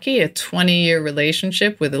you're lucky, a 20-year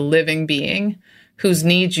relationship with a living being whose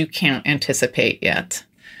needs you can't anticipate yet.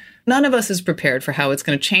 None of us is prepared for how it's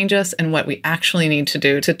going to change us and what we actually need to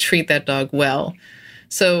do to treat that dog well.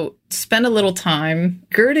 So spend a little time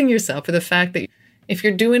girding yourself for the fact that if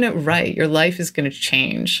you're doing it right, your life is going to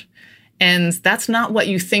change. And that's not what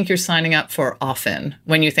you think you're signing up for often.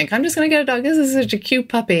 When you think, I'm just going to get a dog, this is such a cute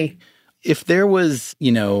puppy. If there was,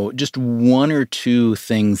 just one or two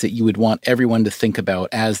things that you would want everyone to think about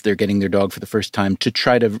as they're getting their dog for the first time to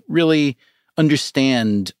try to really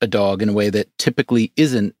understand a dog in a way that typically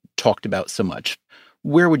isn't talked about so much,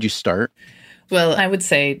 where would you start? Well, I would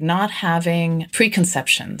say not having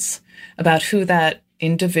preconceptions about who that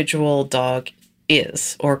individual dog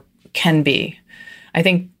is or can be. I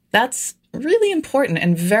think that's really important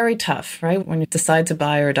and very tough, right? When you decide to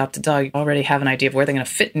buy or adopt a dog, you already have an idea of where they're going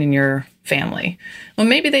to fit in your family. Well,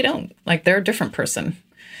 maybe they don't. Like, they're a different person.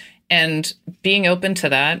 And being open to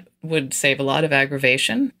that would save a lot of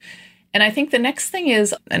aggravation. And I think the next thing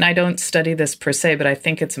is, and I don't study this per se, but I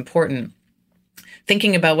think it's important,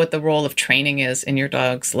 thinking about what the role of training is in your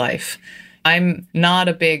dog's life. I'm not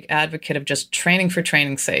a big advocate of just training for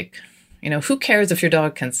training's sake. Who cares if your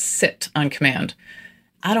dog can sit on command?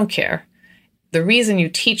 I don't care. The reason you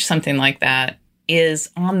teach something like that is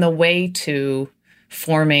on the way to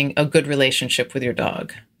forming a good relationship with your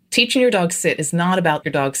dog. Teaching your dog sit is not about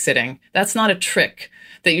your dog sitting. That's not a trick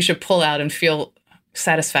that you should pull out and feel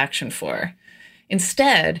satisfaction for.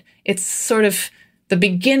 Instead, it's sort of the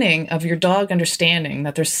beginning of your dog understanding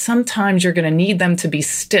that there's sometimes you're going to need them to be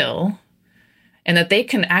still and that they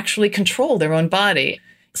can actually control their own body.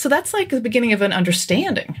 So that's like the beginning of an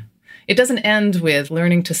understanding. It doesn't end with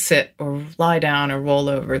learning to sit or lie down or roll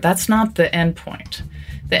over. That's not the end point.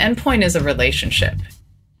 The end point is a relationship.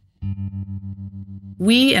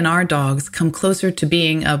 We and our dogs come closer to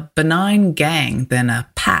being a benign gang than a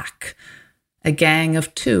pack, a gang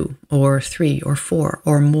of 2 or 3 or 4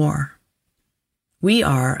 or more. We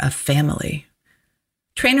are a family.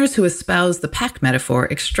 Trainers who espouse the pack metaphor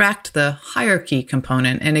extract the hierarchy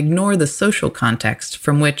component and ignore the social context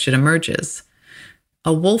from which it emerges.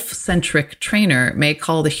 A wolf-centric trainer may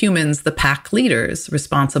call the humans the pack leaders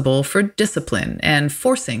responsible for discipline and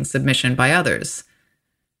forcing submission by others.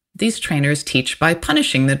 These trainers teach by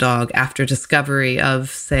punishing the dog after discovery of,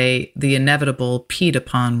 say, the inevitable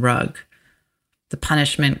peed-upon rug. The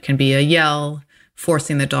punishment can be a yell,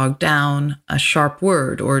 forcing the dog down, a sharp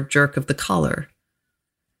word, or jerk of the collar.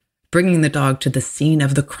 Bringing the dog to the scene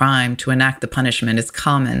of the crime to enact the punishment is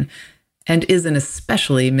common and is an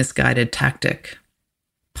especially misguided tactic.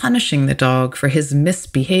 Punishing the dog for his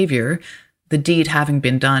misbehavior, the deed having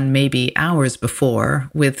been done maybe hours before,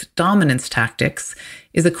 with dominance tactics,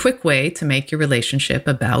 is a quick way to make your relationship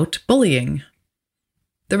about bullying.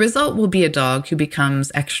 The result will be a dog who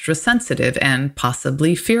becomes extra sensitive and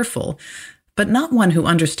possibly fearful, but not one who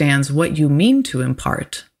understands what you mean to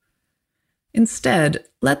impart. Instead,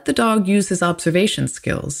 let the dog use his observation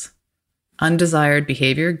skills. Undesired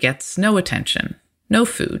behavior gets no attention, no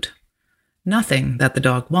food, nothing that the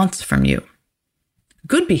dog wants from you.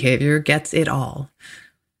 Good behavior gets it all.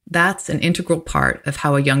 That's an integral part of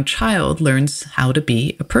how a young child learns how to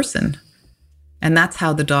be a person. And that's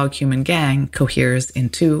how the dog-human gang coheres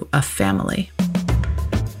into a family.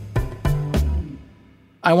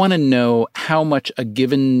 I want to know how much a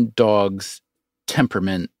given dog's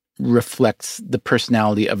temperament reflects the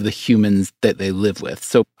personality of the humans that they live with.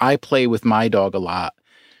 So I play with my dog a lot.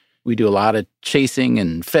 We do a lot of chasing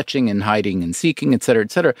and fetching and hiding and seeking, et cetera,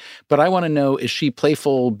 et cetera. But I want to know, is she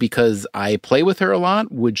playful because I play with her a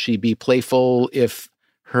lot? Would she be playful if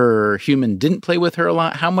her human didn't play with her a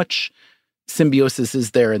lot? How much symbiosis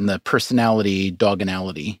is there in the personality,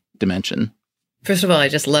 doganality dimension? First of all, I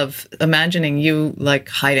just love imagining you like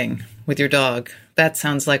hiding with your dog. That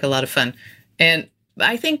sounds like a lot of fun. And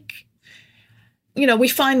I think, we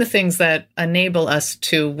find the things that enable us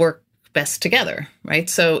to work best together, right?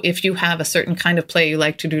 So if you have a certain kind of play you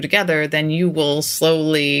like to do together, then you will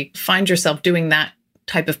slowly find yourself doing that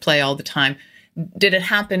type of play all the time. Did it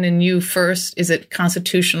happen in you first? Is it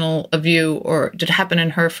constitutional of you, or did it happen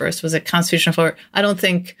in her first? Was it constitutional for her? I don't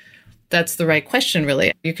think that's the right question,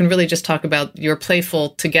 really. You can really just talk about you're playful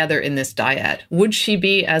together in this dyad. Would she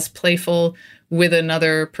be as playful with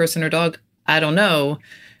another person or dog? I don't know,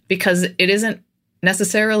 because it isn't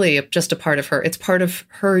necessarily just a part of her. It's part of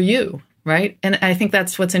her you, right? And I think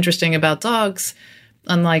that's what's interesting about dogs,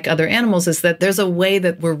 unlike other animals, is that there's a way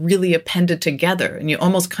that we're really appended together. And you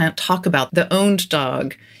almost can't talk about the owned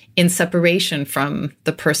dog in separation from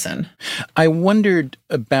the person. I wondered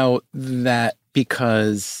about that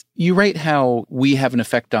because you write how we have an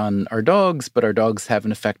effect on our dogs, but our dogs have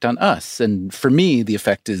an effect on us. And for me, the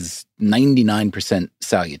effect is 99%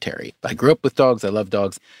 salutary. I grew up with dogs. I love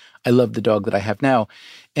dogs. I love the dog that I have now.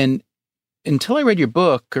 And until I read your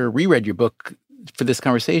book or reread your book for this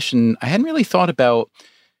conversation, I hadn't really thought about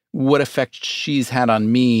what effect she's had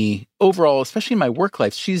on me overall, especially in my work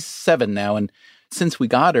life. She's 7 now. And since we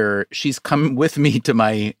got her, she's come with me to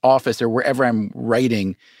my office or wherever I'm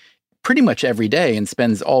writing pretty much every day and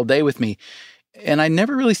spends all day with me. And I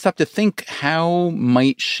never really stopped to think, how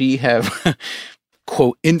might she have,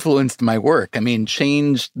 quote, influenced my work? I mean,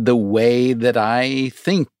 changed the way that I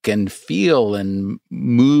think and feel and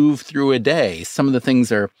move through a day. Some of the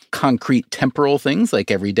things are concrete temporal things, like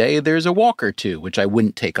every day there's a walk or two, which I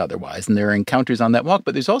wouldn't take otherwise. And there are encounters on that walk.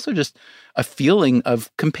 But there's also just a feeling of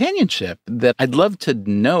companionship that I'd love to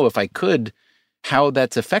know, if I could, how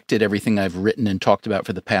that's affected everything I've written and talked about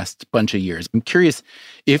for the past bunch of years. I'm curious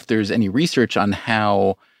if there's any research on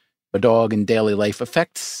how a dog in daily life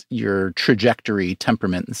affects your trajectory,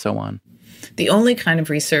 temperament, and so on. The only kind of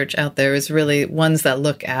research out there is really ones that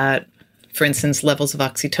look at, for instance, levels of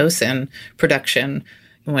oxytocin production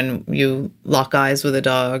when you lock eyes with a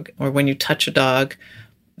dog or when you touch a dog.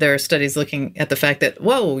 There are studies looking at the fact that,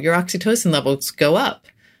 whoa, your oxytocin levels go up.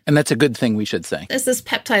 And that's a good thing, we should say. There's this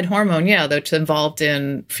peptide hormone, that's involved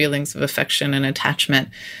in feelings of affection and attachment.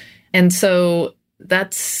 And so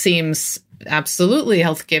that seems absolutely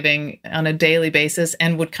health-giving on a daily basis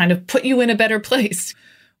and would kind of put you in a better place.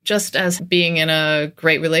 just as being in a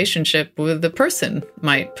great relationship with the person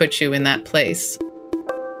might put you in that place.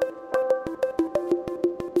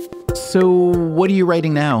 So what are you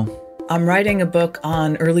writing now? I'm writing a book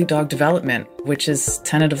on early dog development, which is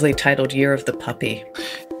tentatively titled Year of the Puppy.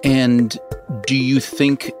 And do you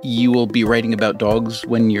think you will be writing about dogs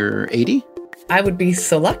when you're 80? I would be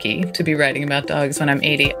so lucky to be writing about dogs when I'm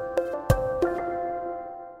 80.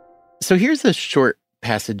 So here's a short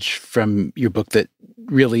passage from your book that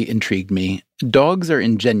really intrigued me. Dogs are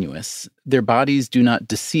ingenuous. Their bodies do not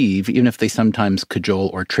deceive, even if they sometimes cajole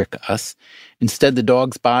or trick us. Instead, the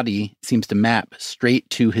dog's body seems to map straight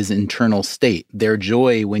to his internal state, their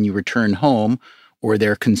joy when you return home, or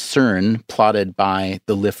their concern plotted by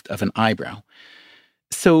the lift of an eyebrow.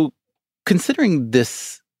 So, considering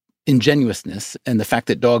this ingenuousness and the fact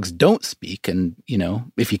that dogs don't speak, and,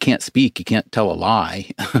 if you can't speak, you can't tell a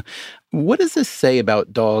lie, what does this say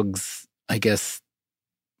about dogs, I guess,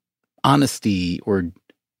 honesty or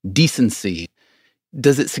decency?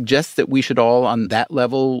 Does it suggest that we should all, on that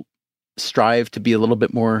level, strive to be a little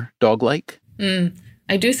bit more dog-like?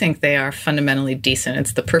 I do think they are fundamentally decent.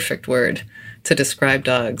 It's the perfect word to describe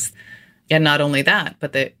dogs. And not only that,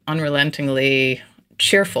 but they're unrelentingly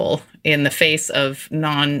cheerful in the face of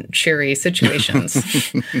non-cheery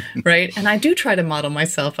situations, right? And I do try to model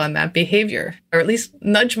myself on that behavior, or at least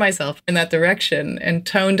nudge myself in that direction and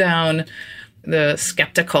tone down the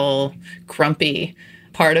skeptical, grumpy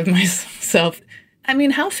part of myself. I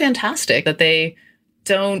mean, how fantastic that they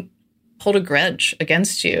don't hold a grudge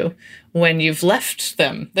against you when you've left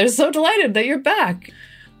them. They're so delighted that you're back.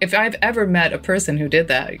 If I've ever met a person who did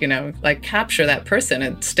that, capture that person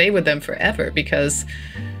and stay with them forever, because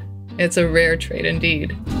it's a rare trait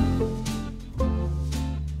indeed.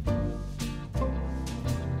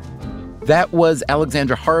 That was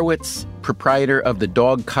Alexandra Horowitz, proprietor of the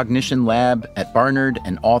Dog Cognition Lab at Barnard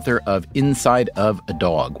and author of Inside of a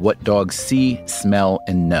Dog, What Dogs See, Smell,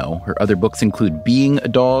 and Know. Her other books include Being a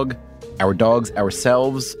Dog, Our Dogs,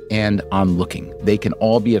 Ourselves, and On Looking. They can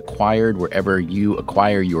all be acquired wherever you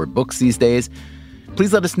acquire your books these days.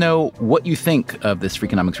 Please let us know what you think of this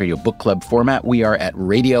Freakonomics Radio Book Club format. We are at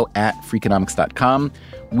radio@freakonomics.com.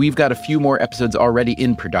 We've got a few more episodes already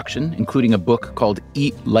in production, including a book called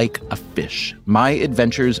Eat Like a Fish, My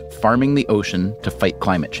Adventures Farming the Ocean to Fight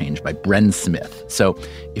Climate Change by Bren Smith. So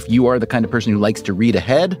if you are the kind of person who likes to read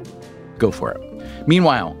ahead, go for it.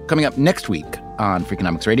 Meanwhile, coming up next week on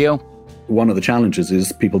Freakonomics Radio, one of the challenges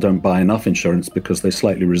is people don't buy enough insurance because they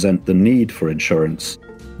slightly resent the need for insurance.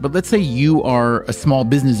 But let's say you are a small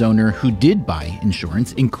business owner who did buy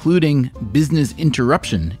insurance, including business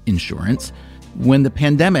interruption insurance. When the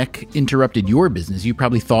pandemic interrupted your business, you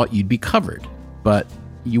probably thought you'd be covered, but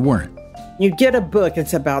you weren't. You get a book,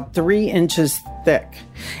 it's about 3 inches thick,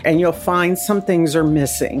 and you'll find some things are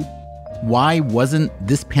missing. Why wasn't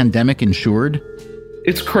this pandemic insured?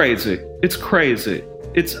 It's crazy. It's crazy.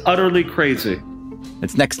 It's utterly crazy.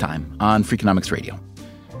 It's next time on Freakonomics Radio.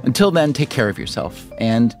 Until then, take care of yourself.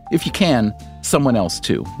 And if you can, someone else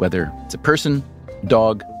too, whether it's a person, a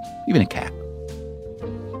dog, even a cat.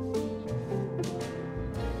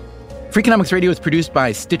 Freakonomics Radio is produced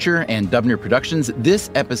by Stitcher and Dubner Productions. This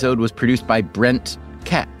episode was produced by Brent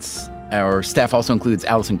Katz. Our staff also includes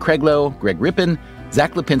Allison Craiglow, Greg Rippin,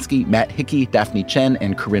 Zach Lipinski, Matt Hickey, Daphne Chen,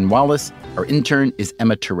 and Corinne Wallace. Our intern is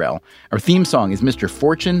Emma Terrell. Our theme song is Mr.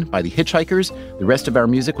 Fortune by the Hitchhikers. The rest of our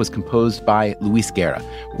music was composed by Luis Guerra,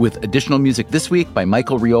 with additional music this week by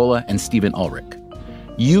Michael Riola and Stephen Ulrich.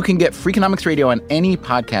 You can get Freakonomics Radio on any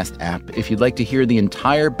podcast app. If you'd like to hear the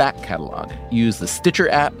entire back catalog, use the Stitcher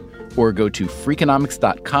app or go to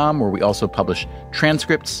Freakonomics.com, where we also publish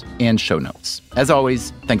transcripts and show notes. As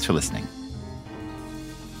always, thanks for listening.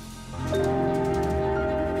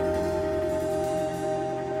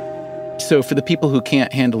 So for the people who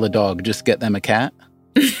can't handle a dog, just get them a cat?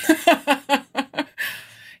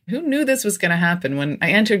 Who knew this was going to happen when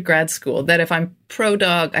I entered grad school, that if I'm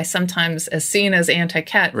pro-dog, I sometimes is seen as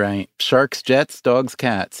anti-cat. Right. Sharks, jets, dogs,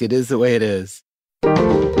 cats. It is the way it is.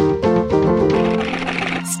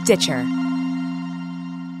 Stitcher.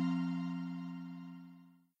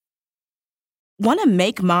 Want to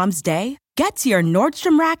make Mom's day? Get to your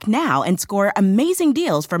Nordstrom Rack now and score amazing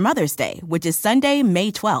deals for Mother's Day, which is Sunday,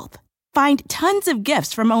 May 12th. Find tons of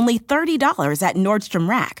gifts from only $30 at Nordstrom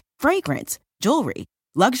Rack. Fragrance, jewelry,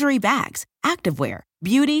 luxury bags, activewear,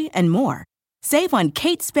 beauty, and more. Save on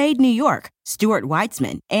Kate Spade New York, Stuart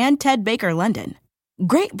Weitzman, and Ted Baker London.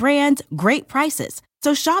 Great brands, great prices.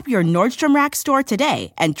 So shop your Nordstrom Rack store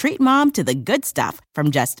today and treat Mom to the good stuff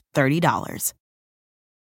from just $30.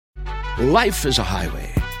 Life is a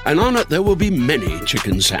highway, and on it there will be many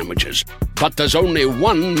chicken sandwiches. But there's only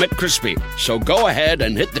one McCrispy, so go ahead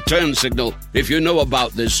and hit the turn signal if you know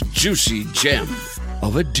about this juicy gem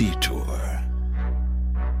of a detour.